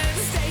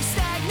 Stay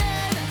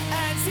stagnant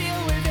and deal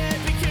with it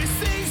because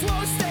things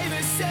won't stay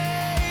the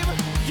same.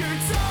 You're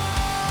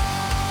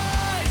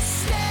done,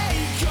 stay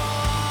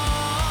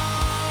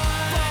gone.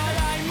 But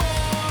I'm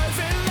more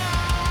than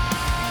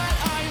that.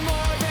 I'm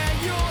more than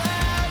you'll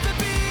ever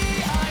be.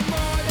 I'm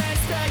more than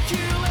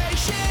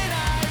speculation.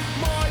 I'm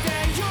more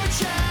than your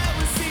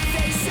jealousy.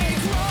 They say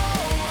grow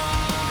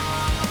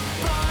up,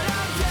 but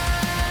I'm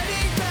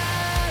getting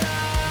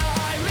better.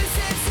 I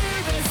listen to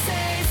the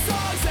same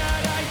songs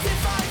that I did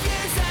 5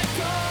 years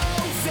ago.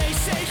 They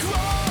say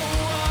grow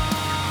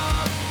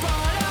up,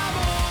 but I'm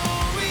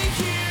only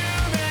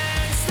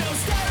human, still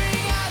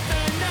staring at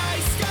the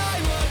night sky,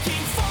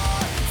 looking for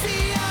the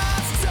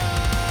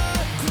afterglow.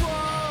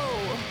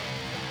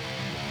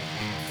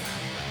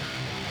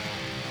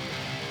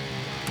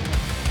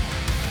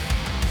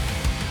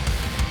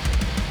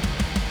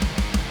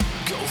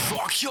 Go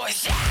fuck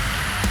yourself.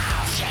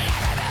 You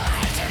never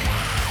believed in me.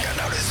 You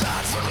noticed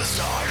that from the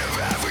start of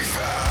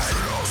everything.